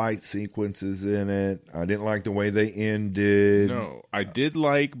like the fight sequences in it. I didn't like the way they ended. No, I did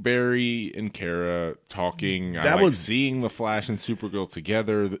like Barry and Kara talking. I liked seeing the Flash and Supergirl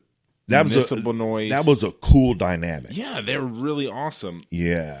together. That was noise. That was a cool dynamic. Yeah, they were really awesome.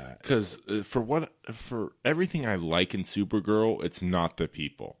 Yeah, because for everything I like in Supergirl, it's not the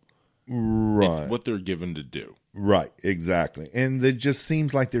people. Right, it's what they're given to do. Right, exactly, and it just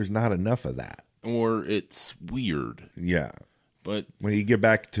seems like there's not enough of that. Or it's weird. Yeah. But when you get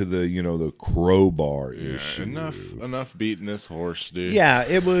back to the the crowbar issue. Enough beating this horse, dude. Yeah,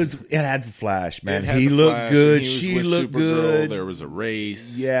 it had Flash, man. He looked good. She looked good. There was a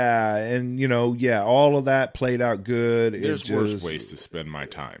race. Yeah, and all of that played out good. There's worse ways to spend my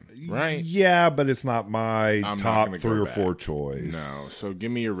time, right? Yeah, but it's not my top 3 or 4 choice. No. So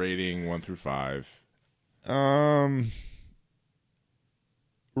give me your rating 1 through 5.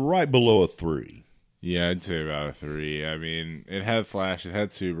 Right below a 3. Yeah, I'd say about a 3. I mean, it had Flash, it had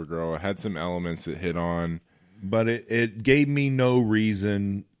Supergirl, it had some elements that hit on. But it gave me no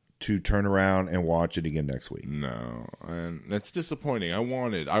reason to turn around and watch it again next week. No, and that's disappointing. I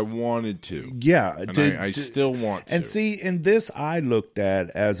wanted to. Yeah. And I still want to. And see, in this I looked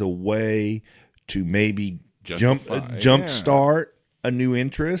at as a way to maybe jumpstart a new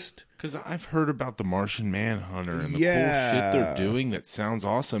interest. Because I've heard about the Martian Manhunter and the cool shit they're doing that sounds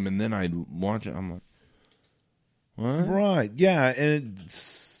awesome, and then I watch it, I'm like, what? Right, yeah, and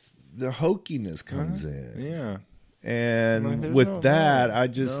the hokiness comes in. Yeah. And with that, I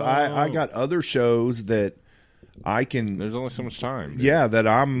got other shows that I can... There's only so much time. Dude. Yeah, that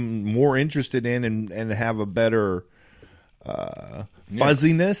I'm more interested in and have a better...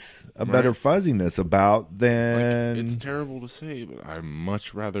 fuzziness, better fuzziness about than... It's terrible to say, but I'd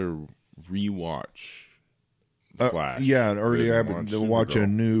much rather rewatch Flash. Or watch a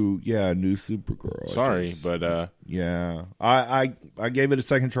new Supergirl. Sorry, but yeah, I gave it a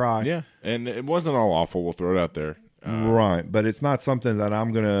second try. Yeah, and it wasn't all awful. We'll throw it out there. Right, but it's not something that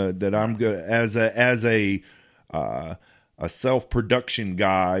I'm gonna as a self-production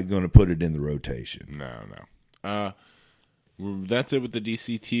guy gonna put it in the rotation. No. That's it with the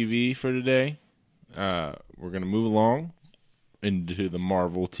DC TV for today. We're gonna move along into the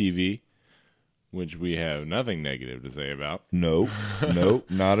Marvel TV, which we have nothing negative to say about. Nope,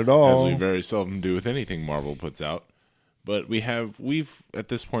 not at all. As we very seldom do with anything Marvel puts out. But we've at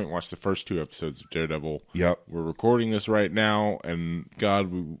this point watched the first 2 episodes of Daredevil. Yep. We're recording this right now, and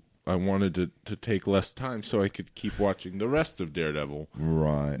God, I wanted to take less time so I could keep watching the rest of Daredevil.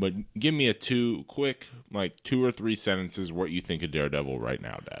 Right. But give me a 2 or 3 sentences what you think of Daredevil right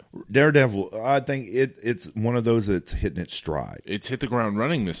now, Dad. Daredevil, I think it's one of those that's hitting its stride. It's hit the ground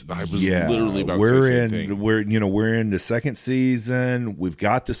running. I was literally about to say the same thing. We're in the second season. We've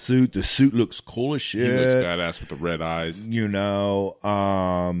got the suit. The suit looks cool as shit. He looks badass with the red eyes.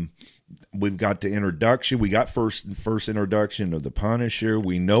 We've got the introduction. We got first introduction of the Punisher.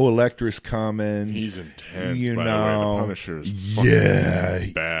 We know Elektra's coming. He's intense. By the way, the Punisher is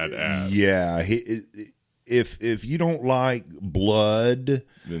fucking badass. Yeah. If you don't like blood,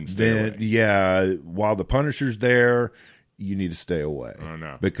 then while the Punisher's there, you need to stay away. Oh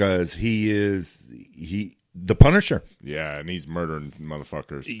no, because the Punisher. Yeah, and he's murdering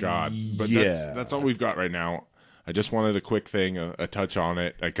motherfuckers. God, but that's all we've got right now. I just wanted a quick thing, a touch on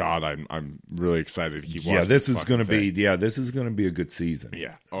it. God, I'm really excited to keep watching. This is going to be a good season.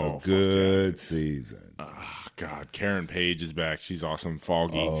 Yeah, a good season. God, Karen Page is back. She's awesome.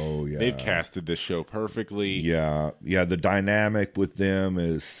 Foggy. Oh yeah, they've casted this show perfectly. Yeah. The dynamic with them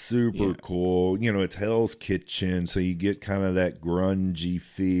is super cool. It's Hell's Kitchen, so you get kind of that grungy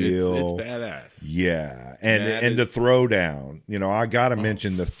feel. It's badass. Yeah, and the throwdown. I got to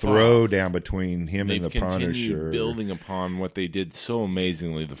mention the throwdown between him and the Punisher, building upon what they did so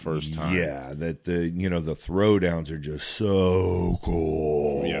amazingly the first time. Yeah, that the throwdowns are just so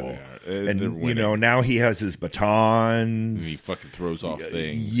cool. Yeah, they are. And now he has his batons. And he fucking throws off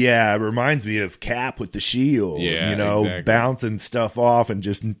things. Yeah, it reminds me of Cap with the shield. Yeah, exactly. Bouncing stuff off and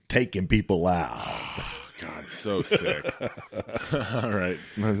just taking people out. Oh, God, so sick. All right.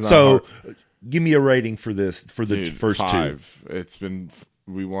 So, give me a rating for this for the first 5. 2.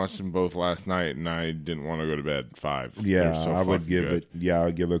 We watched them both last night, and I didn't want to go to bed. 5. Yeah, I would give it. Yeah,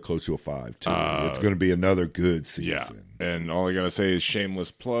 I'd give it close to a 5 too. It's going to be another good season. Yeah, and all I gotta say is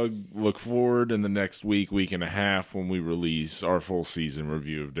shameless plug. Look forward in the next week and a half when we release our full season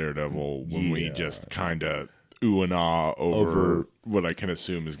review of Daredevil. When we just kind of ooh and ah over what I can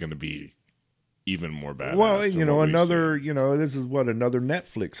assume is going to be even more badass. Well, this is another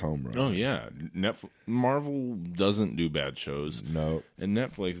Netflix home run. Oh yeah, Marvel doesn't do bad shows. No, and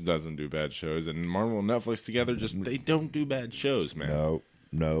Netflix doesn't do bad shows. And Marvel and Netflix together they don't do bad shows, man.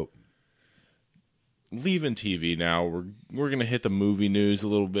 No. Leaving TV now, we're gonna hit the movie news a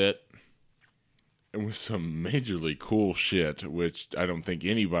little bit, and with some majorly cool shit, which I don't think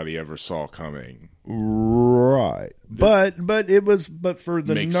anybody ever saw coming. Right. But for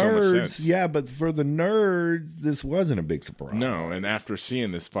the nerds, so but for the nerds, this wasn't a big surprise. No, and after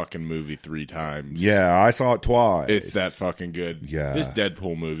seeing this fucking movie 3 times. Yeah, I saw it twice. It's that fucking good. Yeah. This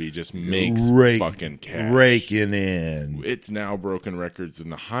Deadpool movie just makes fucking cash. Raking in. It's now broken records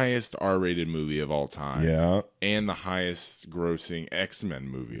in the highest R-rated movie of all time. Yeah. And the highest grossing X-Men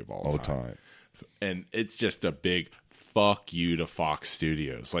movie of all time. And it's just a big fuck you to Fox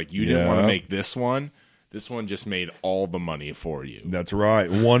Studios. Like, you didn't want to make this one. This one just made all the money for you. That's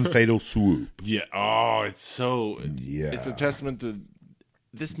right. One fatal swoop. Yeah. Oh, it's so... Yeah. It's a testament to...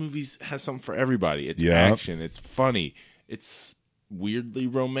 This movie has something for everybody. It's action. It's funny. It's weirdly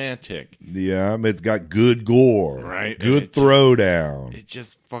romantic. Yeah. It's got good gore. Right. Good throwdown. It's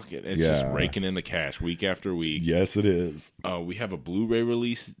just fucking... It's just raking in the cash week after week. Yes, it is. We have a Blu-ray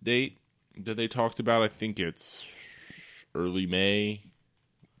release date that they talked about. I think it's early May.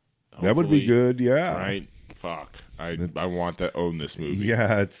 That would be good, yeah. Right? Fuck. I want to own this movie.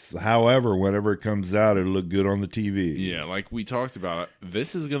 Yeah, however, whenever it comes out, it'll look good on the TV. Yeah, like we talked about,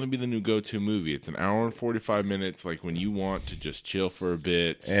 this is going to be the new go-to movie. It's an hour and 45 minutes, like when you want to just chill for a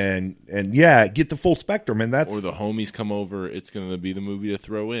bit. And get the full spectrum. And or the homies come over, it's going to be the movie to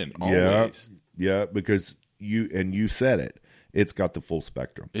throw in, always. Yeah, because you said it. It's got the full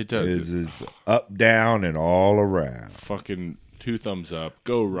spectrum. It does. It's up, down, and all around. Fucking 2 thumbs up.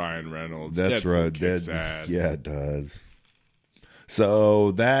 Go Ryan Reynolds. That's Deadpool right. Yeah, it does.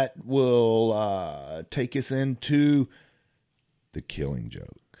 So that will take us into The Killing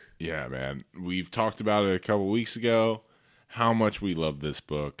Joke. Yeah, man. We've talked about it a couple weeks ago, how much we love this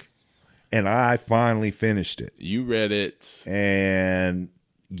book. And I finally finished it. You read it. And...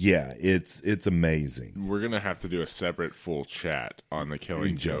 Yeah, it's amazing. We're going to have to do a separate full chat on The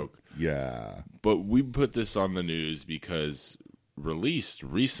Killing Joke. Yeah. But we put this on the news because released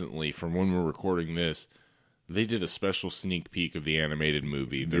recently from when we're recording this, they did a special sneak peek of the animated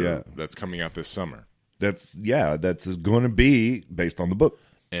movie that's coming out this summer. That's going to be based on the book.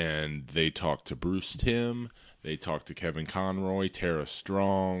 And they talked to Bruce Timm, they talked to Kevin Conroy, Tara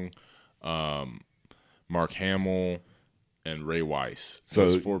Strong, Mark Hamill, and Ray Wise. So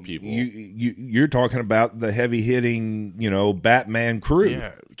those 4 people. You're talking about the heavy hitting, Batman crew.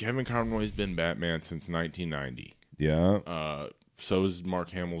 Yeah, Kevin Conroy's been Batman since 1990. Yeah. So is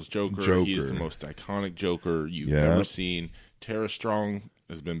Mark Hamill's Joker. He's the most iconic Joker you've ever seen. Tara Strong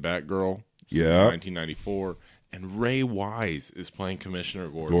has been Batgirl since 1994. And Ray Wise is playing Commissioner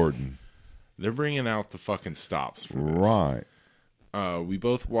Gordon. They're bringing out the fucking stops for this. Right. We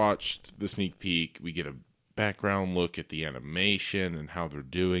both watched the sneak peek. We get a background look at the animation and how they're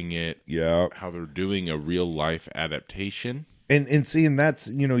doing it. Yeah. How they're doing a real-life adaptation. And seeing that's,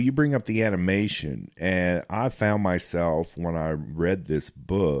 you bring up the animation, and I found myself, when I read this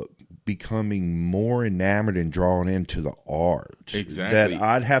book, becoming more enamored and drawn into the art. Exactly. That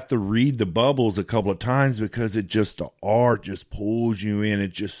I'd have to read the bubbles a couple of times because the art just pulls you in.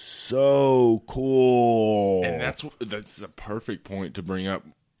 It's just so cool. And that's a perfect point to bring up,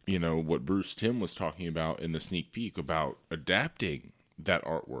 what Bruce Timm was talking about in the sneak peek about adapting that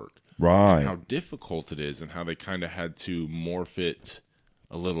artwork. Right. And how difficult it is and how they kind of had to morph it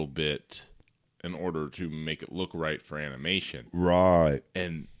a little bit in order to make it look right for animation. Right.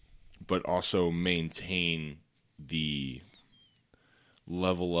 But also maintain the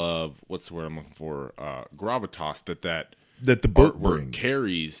level of, what's the word I'm looking for, gravitas that the book artwork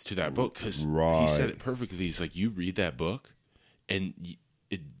carries to that book. Because he said it perfectly. He's like, you read that book and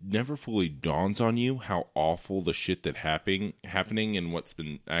it never fully dawns on you how awful the shit that happening and what's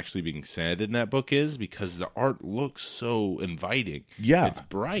been actually being said in that book is, because the art looks so inviting. Yeah, it's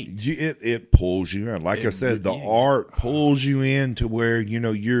bright. It pulls you in. Like I said, the art pulls you in to where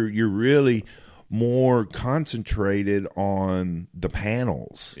you're really more concentrated on the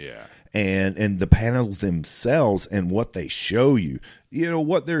panels. Yeah. And the panels themselves and what they show you.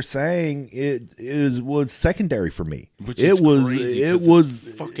 What they're saying was secondary for me. Which is crazy, it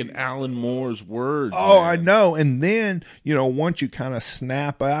was fucking Alan Moore's words. Oh, man. I know. And then, once you kind of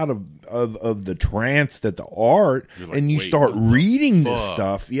snap out of the trance that the art, like, and you start reading this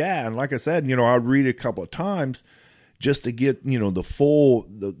stuff. Yeah. And like I said, I read it a couple of times just to get, the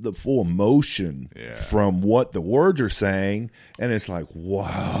full emotion from what the words are saying. And it's like,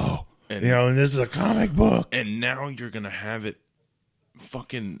 wow. And this is a comic book. And now you're going to have it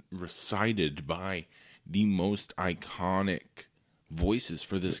fucking recited by the most iconic voices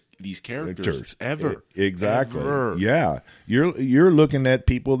for these characters ever. Exactly. Ever. Yeah. You're looking at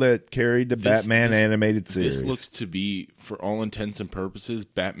people that carried the Batman animated series. This looks to be, for all intents and purposes,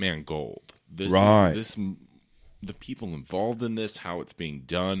 Batman Gold. The people involved in this, how it's being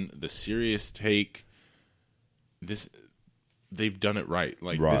done, the serious take, they've done it right.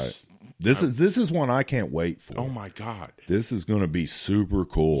 This is one I can't wait for. Oh my God. This is going to be super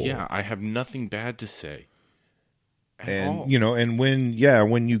cool. Yeah, I have nothing bad to say. And and when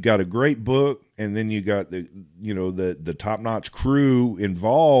you got a great book and then you got the top-notch crew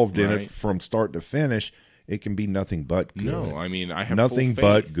involved in it from start to finish, it can be nothing but good. No, I mean, I have nothing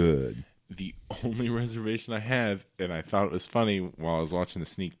but good. The only reservation I have, and I thought it was funny while I was watching the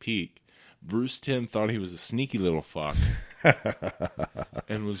sneak peek, Bruce Timm thought he was a sneaky little fuck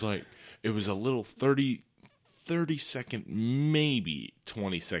and was like, it was a little 30 second, maybe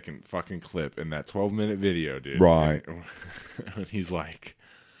 20-second fucking clip in that 12-minute video, dude. Right. And he's like,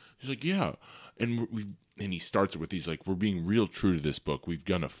 yeah. And he starts it with, he's like, we're being real true to this book. We've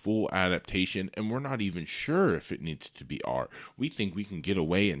done a full adaptation, and we're not even sure if it needs to be R. We think we can get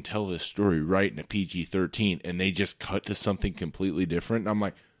away and tell this story right in a PG-13, and they just cut to something completely different. And I'm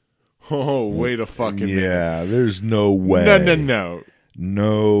like, oh, wait a fucking minute. There's no way.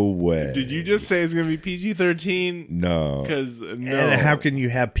 No way. Did you just say it's going to be PG-13? No. And how can you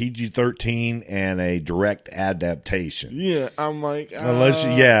have PG-13 and a direct adaptation? Yeah, I'm like, unless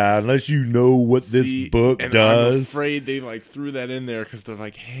you know what this book does. I'm afraid they threw that in there because they're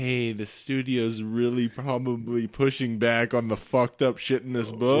like, hey, the studio's really probably pushing back on the fucked up shit in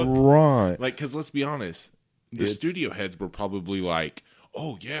this book. Right. Because let's be honest, the studio heads were probably like,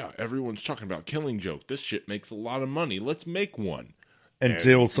 oh yeah, everyone's talking about Killing Joke. This shit makes a lot of money. Let's make one.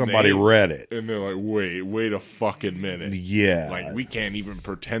 until somebody read it. And they're like, wait a fucking minute. Yeah. Like, we can't even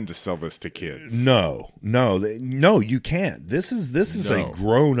pretend to sell this to kids. No, you can't. This is a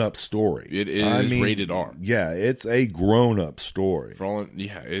grown-up story. It is rated R. Yeah, it's a grown-up story.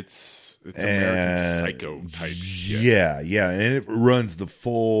 It's American Psycho type shit. Yeah, and it runs the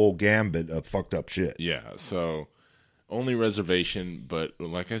full gambit of fucked up shit. Yeah, so only reservation, but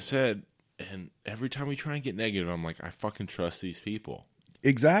like I said, and every time we try and get negative, I'm like, I fucking trust these people.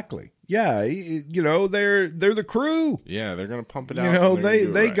 Exactly. Yeah, they're the crew. Yeah, they're gonna pump it out.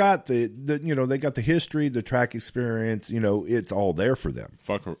 They got the they got the history, the track experience. It's all there for them.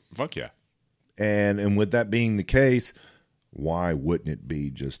 Fuck yeah. And with that being the case, why wouldn't it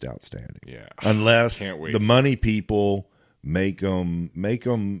be just outstanding? Yeah. Unless the money people make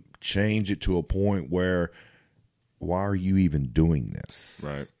them change it to a point where, why are you even doing this?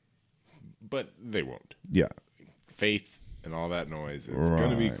 Right. But they won't. Yeah. Faith and all that noise. It's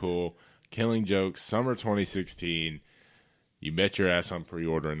going to be cool. Killing Jokes, summer 2016. You bet your ass I'm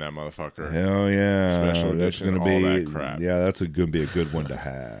pre-ordering that motherfucker. Hell yeah. Special edition, all that crap. Yeah, that's going to be a good one to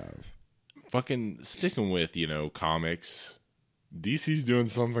have. Fucking sticking with, comics. DC's doing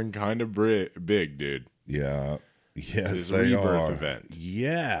something kind of big, dude. Yeah. Yes, this they Rebirth are. event.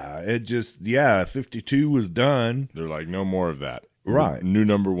 Yeah. 52 was done. They're like, no more of that. Right. New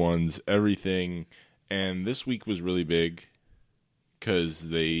number ones, everything. And this week was really big because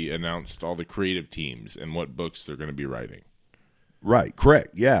they announced all the creative teams and what books they're going to be writing. Right, correct,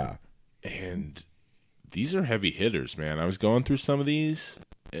 yeah. And these are heavy hitters, man. I was going through some of these,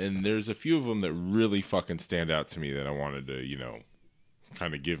 and there's a few of them that really fucking stand out to me that I wanted to,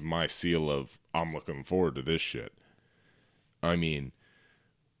 kind of give my seal of, I'm looking forward to this shit. I mean,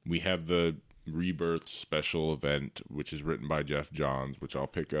 we have the Rebirth special event, which is written by Jeff Johns, which I'll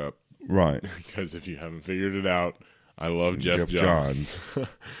pick up. Right. Because if you haven't figured it out, I love Jeff Johns.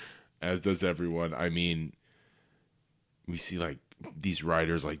 As does everyone. I mean, we see like these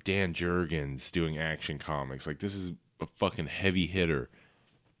writers like Dan Jurgens doing Action Comics. Like, this is a fucking heavy hitter.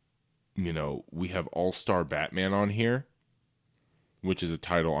 We have All-Star Batman on here, which is a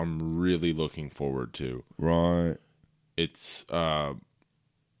title I'm really looking forward to. Right. It's how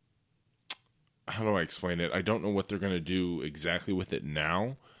do I explain it? I don't know what they're going to do exactly with it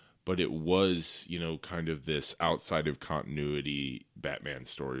now, but it was, kind of this outside of continuity Batman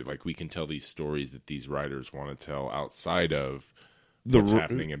story. Like, we can tell these stories that these writers want to tell outside of what's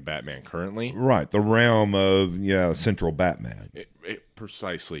happening in Batman currently. Right, the realm of, Central Batman.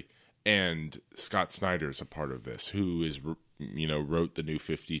 Precisely. And Scott Snyder's a part of this, who is, wrote the New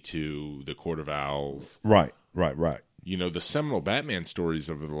 52, the Court of Owls. Right. The seminal Batman stories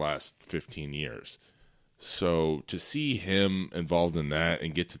over the last 15 years. So to see him involved in that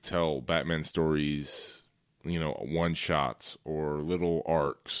and get to tell Batman stories, one-shots or little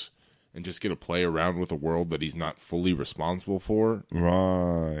arcs, and just get to play around with a world that he's not fully responsible for,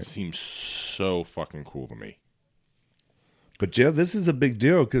 right, seems so fucking cool to me. But yeah, this is a big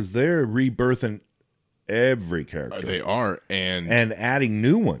deal because they're rebirthing every character. They are, and adding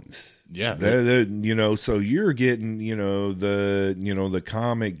new ones. Yeah, they're so you're getting the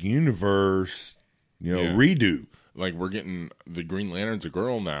comic universe redo. Like, we're getting the Green Lantern's a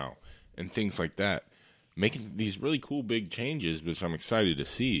girl now and things like that, making these really cool big changes, which I'm excited to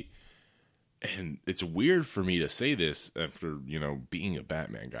see. And it's weird for me to say this after being a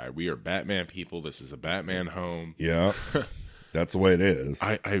Batman guy. We are Batman people. This is a Batman home. Yeah. That's the way it is.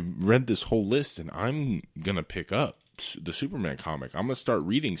 I read this whole list, and I'm going to pick up the Superman comic. I'm going to start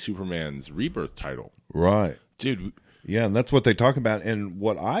reading Superman's Rebirth title. Right. Dude. Yeah, and that's what they talk about. And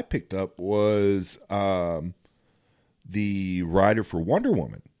what I picked up was the writer for Wonder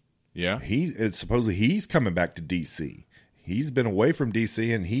Woman. Yeah. Supposedly he's coming back to DC. He's been away from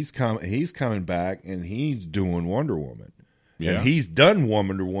DC, and he's coming back, and he's doing Wonder Woman. Yeah. And he's done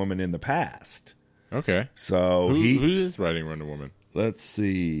Wonder Woman in the past. Okay. So who is writing Wonder Woman? Let's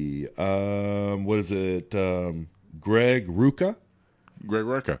see. What is it? Greg Rucka? Greg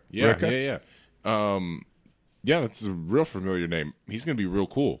Rucka. Yeah. Yeah, that's a real familiar name. He's going to be real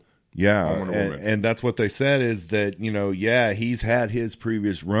cool. Yeah, and that's what they said is that, he's had his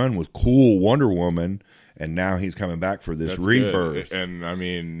previous run with cool Wonder Woman, and now he's coming back for this rebirth. Good. And, I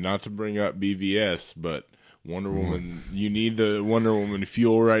mean, not to bring up BVS, but Wonder Woman, you need the Wonder Woman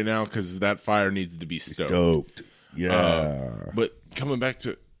fuel right now because that fire needs to be stoked. Yeah. But coming back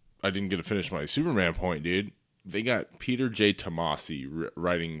to, I didn't get to finish my Superman point, dude. They got Peter J. Tomasi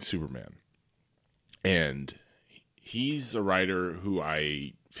writing Superman. And he's a writer who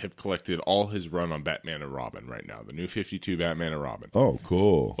I have collected all his run on Batman and Robin right now. The New 52 Batman and Robin. Oh,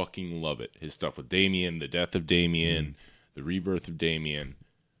 cool. Fucking love it. His stuff with Damian, the death of Damian, The Rebirth of Damian,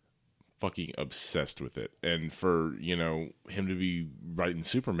 fucking obsessed with it. And for, him to be writing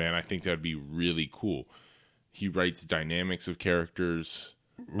Superman, I think that would be really cool. He writes dynamics of characters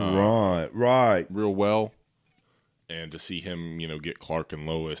right real well. And to see him, get Clark and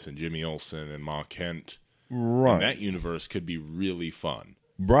Lois and Jimmy Olsen and Ma Kent in that universe could be really fun.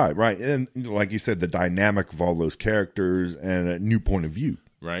 Right. And like you said, the dynamic of all those characters and a new point of view.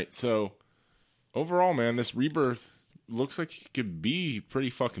 Right. So overall, man, this Rebirth looks like it could be pretty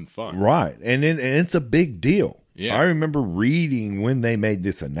fucking fun. Right. And it's a big deal. Yeah. I remember reading when they made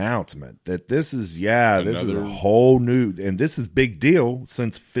this announcement that this is a whole new, and this is big deal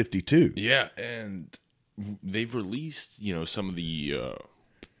since 52. Yeah. And they've released, some of the,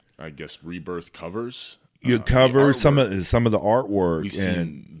 I guess, Rebirth covers. You cover some of the artwork. We've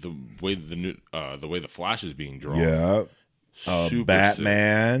seen the way the Flash is being drawn. Yeah.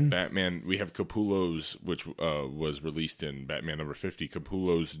 Batman. Sick. Batman. We have Capullo's, which was released in Batman number 50.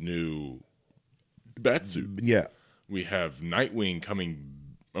 Capullo's new Batsuit. Yeah. We have Nightwing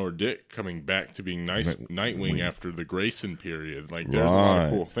Dick coming back to being Nightwing after the Grayson period. Like, there's a lot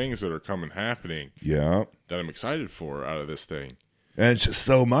of cool things that are happening. Yeah. That I'm excited for out of this thing. And it's just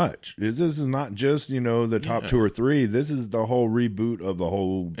so much. This is not just, the top 2 or 3. This is the whole reboot of the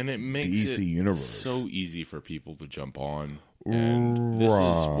whole and it makes DC universe. So easy for people to jump on. And this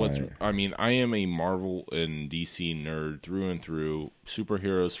is I am a Marvel and DC nerd through and through.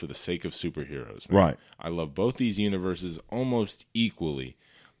 Superheroes for the sake of superheroes. Man. Right. I love both these universes almost equally.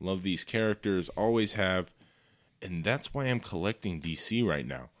 Love these characters, always have. And that's why I'm collecting DC right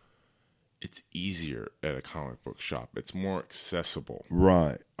now. It's easier at a comic book shop. It's more accessible.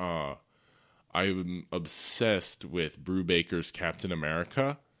 Right. I'm obsessed with Brubaker's Captain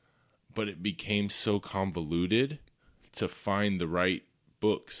America, but it became so convoluted to find the right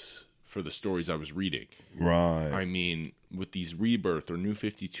books for the stories I was reading. Right. I mean, with these Rebirth or New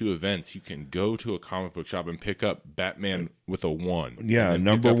 52 events, you can go to a comic book shop and pick up Batman with a 1. Yeah,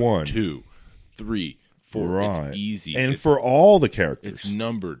 number 1. 2, 3, 4. Right. It's easy. And for all the characters. It's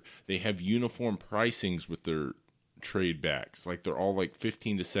numbered. They have uniform pricings with their trade backs. Like, they're all like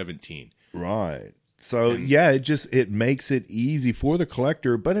 15 to 17. Right. So, it makes it easy for the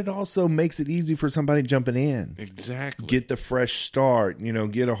collector, but it also makes it easy for somebody jumping in. Exactly. Get the fresh start,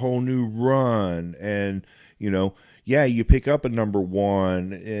 get a whole new run. And, you pick up a number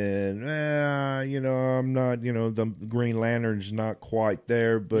 1 and, I'm not, the Green Lantern's not quite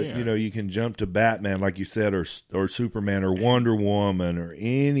there, but, you can jump to Batman, like you said, or Superman or Wonder Woman or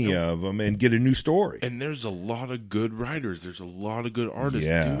any of them and get a new story. And there's a lot of good writers. There's a lot of good artists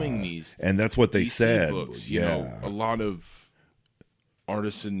doing these. And that's what they DC said. Books, a lot of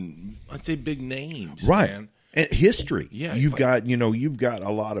artists and I'd say big names. Right. Man. And history. Yeah. You've got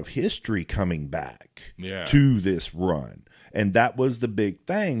a lot of history coming back to this run. And that was the big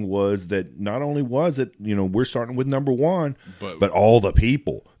thing, was that not only was it, we're starting with number 1, but all the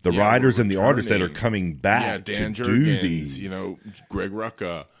people, the writers and the artists that are coming back Dan to Jurgens, do these. Greg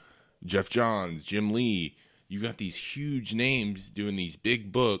Rucka, Jeff Johns, Jim Lee. You got these huge names doing these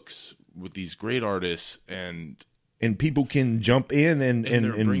big books with these great artists, and people can jump in and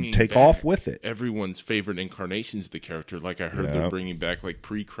take off with it. Everyone's favorite incarnations of the character. Like I heard they're bringing back like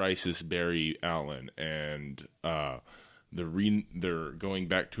pre-crisis Barry Allen, and they're going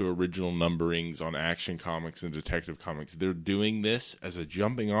back to original numberings on Action Comics and Detective Comics. They're doing this as a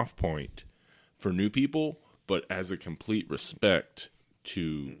jumping off point for new people, but as a complete respect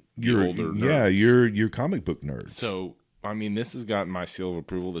to the older nerds. Yeah, your comic book nerds. So, I mean, this has gotten my seal of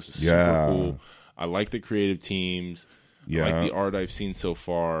approval. This is super cool. I like the creative teams. I like the art I've seen so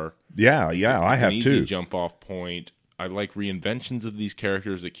far. I have an too. Easy jump off point. I like reinventions of these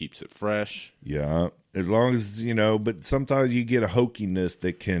characters. It keeps it fresh. Yeah, as long as but sometimes you get a hokiness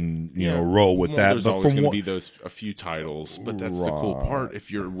that can roll with that. There's but always going to be a few titles, but that's the cool part. If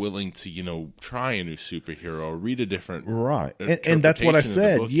you're willing to try a new superhero or read a different and that's what I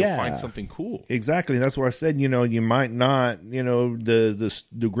said. Book, you'll find something cool. Exactly, that's what I said. You might not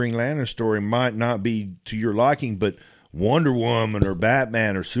the Green Lantern story might not be to your liking, but Wonder Woman or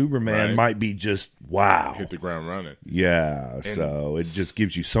Batman or Superman might be just wow. Hit the ground running. Yeah, and so it just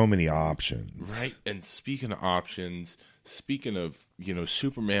gives you so many options. Right, and speaking of options, speaking of,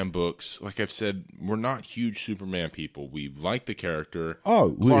 Superman books, like I've said, we're not huge Superman people. We like the character.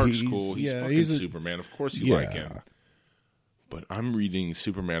 Oh, Clark's cool. He's fucking Superman. Of course you like him. But I'm reading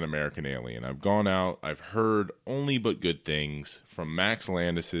Superman American Alien. I've gone out. I've heard only but good things from Max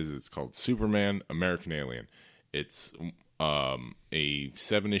Landis's. It's called Superman American Alien. It's a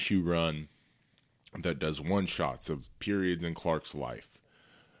 7-issue run that does one-shots of periods in Clark's life,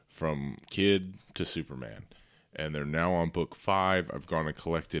 from kid to Superman. and they're now on book 5. I've gone and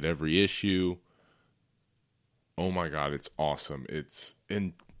collected every issue. Oh my God, it's awesome. It's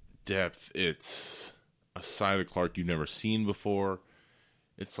in depth. It's a side of Clark you've never seen before.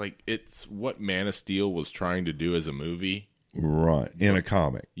 It's like, it's what Man of Steel was trying to do as a movie. Right. In a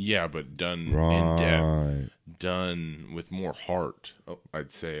comic. Yeah, but done in depth. Done with more heart,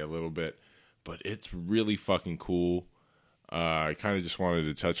 I'd say, a little bit. But it's really fucking cool. I kind of just wanted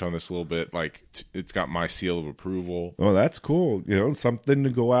to touch on this a little bit. Like, it's got my seal of approval. Oh, that's cool. You know, something to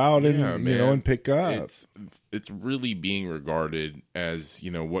go out and you know, and pick up. It's really being regarded as,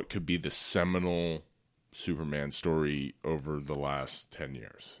 you know, what could be the seminal Superman story over the last 10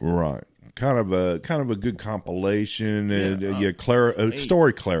 years. Right. Kind of a good compilation and a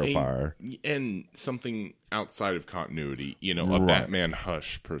story clarifier. And something outside of continuity, you know, a Batman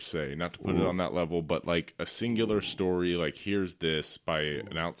Hush per se, not to put it on that level, but like a singular story, like here's this by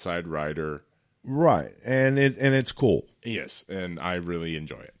an outside writer. Right. And it's cool. Yes, and I really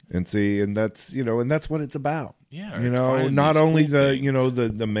enjoy it. And that's, you know, and that's what it's about. Yeah. You know, not only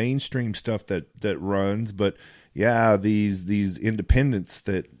the mainstream stuff that runs, but these independents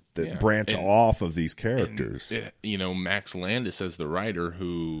that branch off of these characters. And, you know, Max Landis as the writer,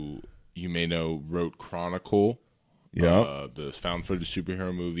 who you may know wrote Chronicle, the found footage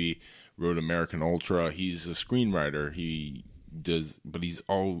superhero movie, wrote American Ultra. He's a screenwriter. He's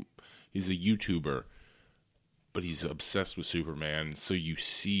a YouTuber, but he's obsessed with Superman. So you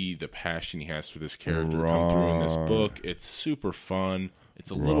see the passion he has for this character come through in this book. It's super fun. It's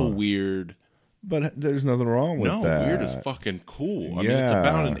a little weird. But there's nothing wrong with that. No, weird is fucking cool. I mean, it's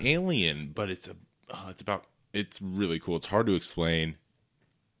about an alien, but it's really cool. It's hard to explain.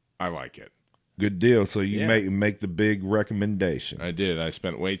 I like it. Good deal. So you make the big recommendation. I did. I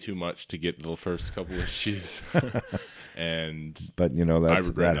spent way too much to get the first couple of issues. But you know,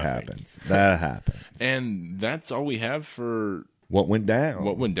 that happens. That happens. And that's all we have for what went down.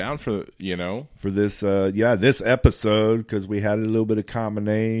 What went down for this this episode, because we had a little bit of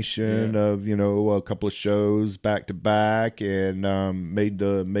combination of, you know, a couple of shows back to back, and made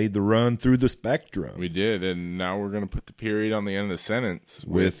the run through the spectrum. We did, and now we're going to put the period on the end of the sentence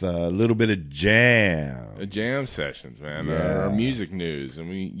with a little bit of jam sessions, man. Our music news,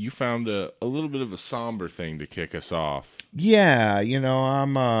 and you found a little bit of a somber thing to kick us off. Yeah, you know,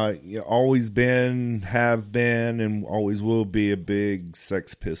 I'm always have been, and always will be a big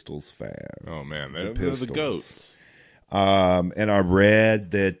Sex Pistols fan. Oh man, they're the goats. And I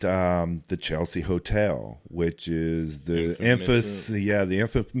read that the Chelsea Hotel, which is the infamous,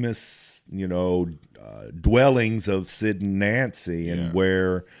 you know, dwellings of Sid and Nancy, and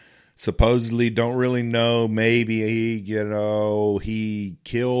where supposedly don't really know, maybe he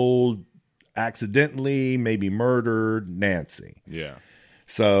killed accidentally, maybe murdered Nancy. Yeah.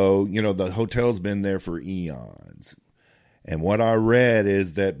 So, you know, the hotel's been there for eons. And what I read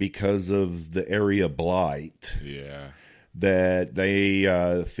is that because of the area blight, that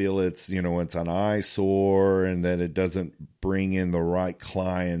they feel it's an eyesore, and that it doesn't bring in the right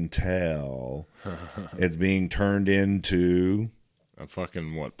clientele. It's being turned into a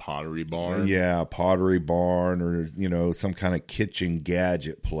fucking pottery barn? Yeah, pottery barn, or, you know, some kind of kitchen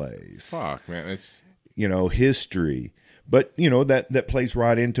gadget place. Fuck, man, it's, you know, history. But, you know, that plays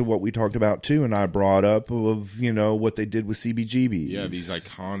right into what we talked about, too, and I brought up of, you know, what they did with CBGBs. Yeah, these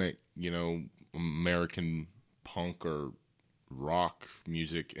iconic, you know, American punk or rock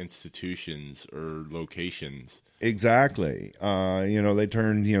music institutions or locations. Exactly. You know, they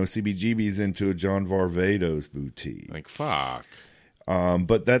turned, you know, CBGBs into a John Varvatos boutique. Like, fuck.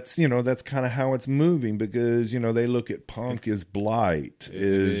 But that's, you know, that's kind of how it's moving, because, you know, they look at punk as blight,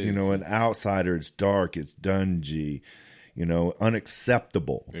 you know, an outsider, it's dark, it's dungy, you know,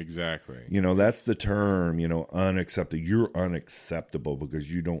 unacceptable. Exactly. You know, that's the term, you know, unacceptable. You're unacceptable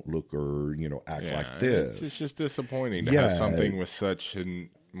because you don't look or, you know, act like this. It's just disappointing to have something with such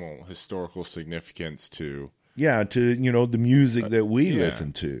historical significance to, you know, the music that we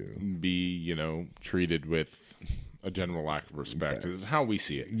listen to be, you know, treated with a general lack of respect. This is how we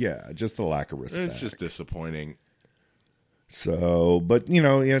see it. Yeah, just a lack of respect. It's just disappointing. So, but, you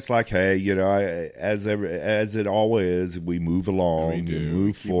know, it's like, hey, you know, as it always, we move along, we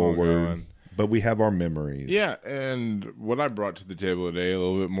move forward, but we have our memories. Yeah, and what I brought to the table today, a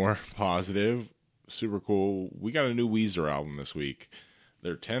little bit more positive, super cool. We got a new Weezer album this week.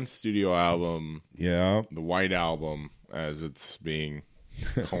 Their 10th studio album. Yeah. The White Album, as it's being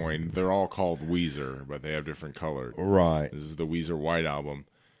coined. They're all called Weezer, but they have different colors. Right. This is the Weezer White Album.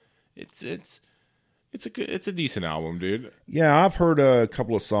 It's It's a decent album, dude. Yeah, I've heard a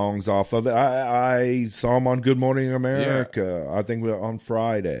couple of songs off of it. I saw him on Good Morning America. Yeah. I think on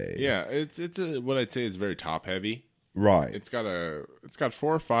Friday. Yeah, it's what I'd say is very top heavy. Right. It's got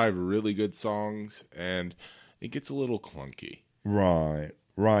 4 or 5 really good songs, and it gets a little clunky. Right.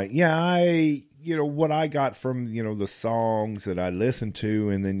 Yeah, what I got from, the songs that I listened to,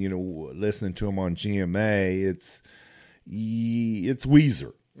 and then, listening to them on GMA, it's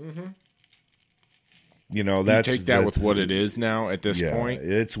Weezer. Mm-hmm. That's you take that with what it is now at this point.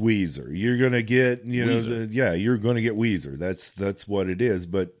 It's Weezer. You're gonna get, you're gonna get Weezer. That's what it is.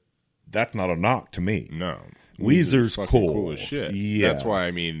 But that's not a knock to me. No, Weezer's cool as shit. Yeah, that's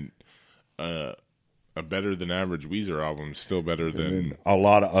why a better than average Weezer album is still better than a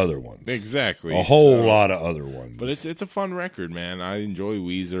lot of other ones. Exactly, a whole lot of other ones. But it's a fun record, man. I enjoy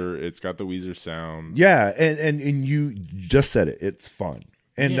Weezer. It's got the Weezer sound. Yeah, and you just said it. It's fun.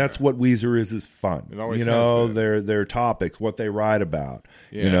 And that's what Weezer is fun. It always has been. Their topics, what they write about.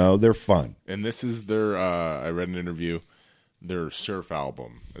 Yeah. They're fun. And this is their, I read an interview, their surf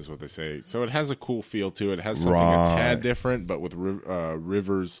album is what they say. So it has a cool feel to it. It has something that's a tad different, but with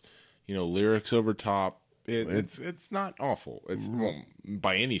Rivers, lyrics over top. It's not awful. It's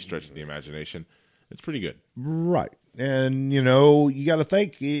by any stretch of the imagination. It's pretty good. Right. And, you got to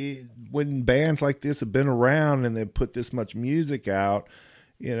think when bands like this have been around and they put this much music out,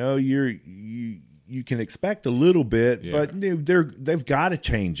 you can expect a little bit, but they've got to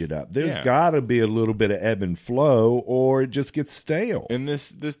change it up. There's got to be a little bit of ebb and flow, or it just gets stale. And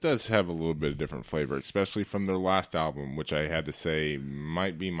this does have a little bit of different flavor, especially from their last album, which I had to say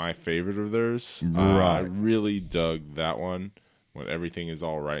might be my favorite of theirs. Right. I really dug that one. When Everything Is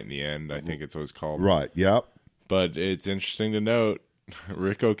All Right in the End, I think it's what it's called. Right. Yep. But it's interesting to note,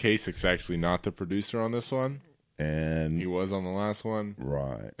 Rick Ocasek's actually not the producer on this one. And he was on the last one,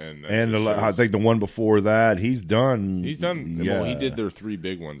 right? And I think the one before that, he's done. Yeah. Well, he did their 3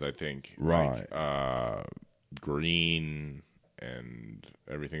 big ones, I think. Right. Like, Green and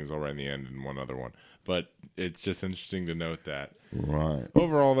Everything's All Right in the End, and one other one. But it's just interesting to note that. Right.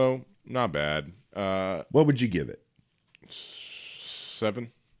 Overall, though, not bad. What would you give it?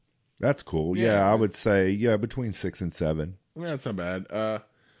 7. That's cool. Yeah, I would say between 6 and 7. Yeah, that's not bad.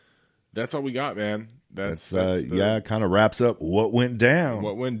 That's all we got, man. That's kind of wraps up what went down.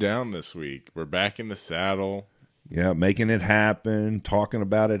 What went down this week. We're back in the saddle. Yeah, making it happen, talking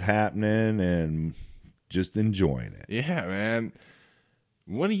about it happening, and just enjoying it. Yeah, man.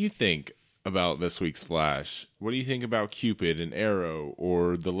 What do you think about this week's Flash? What do you think about Cupid and Arrow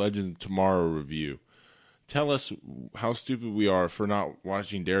or the Legend of Tomorrow review? Tell us how stupid we are for not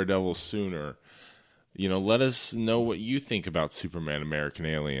watching Daredevil sooner. Let us know what you think about Superman American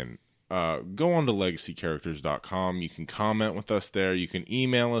Alien. Go on to legacycharacters.com. You can comment with us there. You can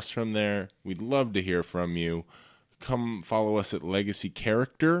email us from there. We'd love to hear from you. Come follow us at Legacy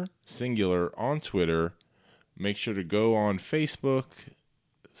Character, singular, on Twitter. Make sure to go on Facebook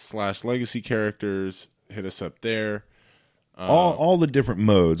 /Legacy Characters. Hit us up there. All the different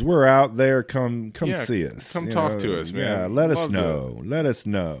modes. We're out there. Come see us. Come talk to us, man. Yeah, let us know. Let us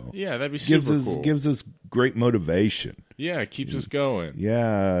know. Yeah, that'd be super cool. Gives us great motivation. Yeah, it keeps us going.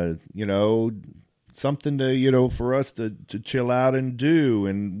 Yeah, something to, for us to chill out and do,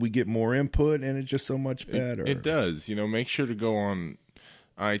 and we get more input, and it's just so much better. It does. Make sure to go on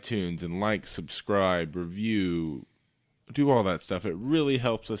iTunes and like, subscribe, review, do all that stuff. It really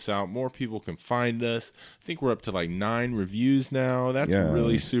helps us out. More people can find us. I think we're up to like 9 reviews now. That's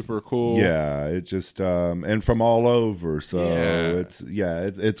really super cool. Yeah, it just and from all over. So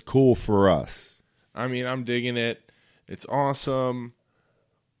it's cool for us. I mean, I'm digging it. It's awesome.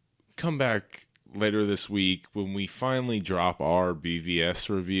 Come back later this week when we finally drop our BVS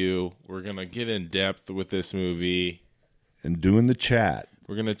review. We're going to get in depth with this movie. And doing the chat.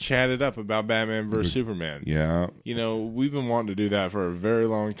 We're going to chat it up about Batman vs. Superman. Yeah. We've been wanting to do that for a very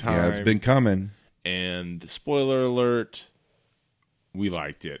long time. Yeah, it's been coming. And spoiler alert, we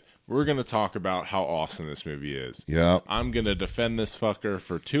liked it. We're going to talk about how awesome this movie is. Yeah. I'm going to defend this fucker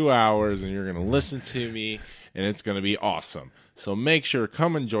for 2 hours, and you're going to listen to me, and it's going to be awesome. So make sure,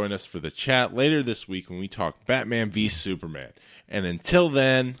 come and join us for the chat later this week when we talk Batman v Superman. And until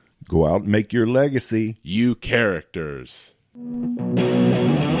then, go out and make your legacy. You characters.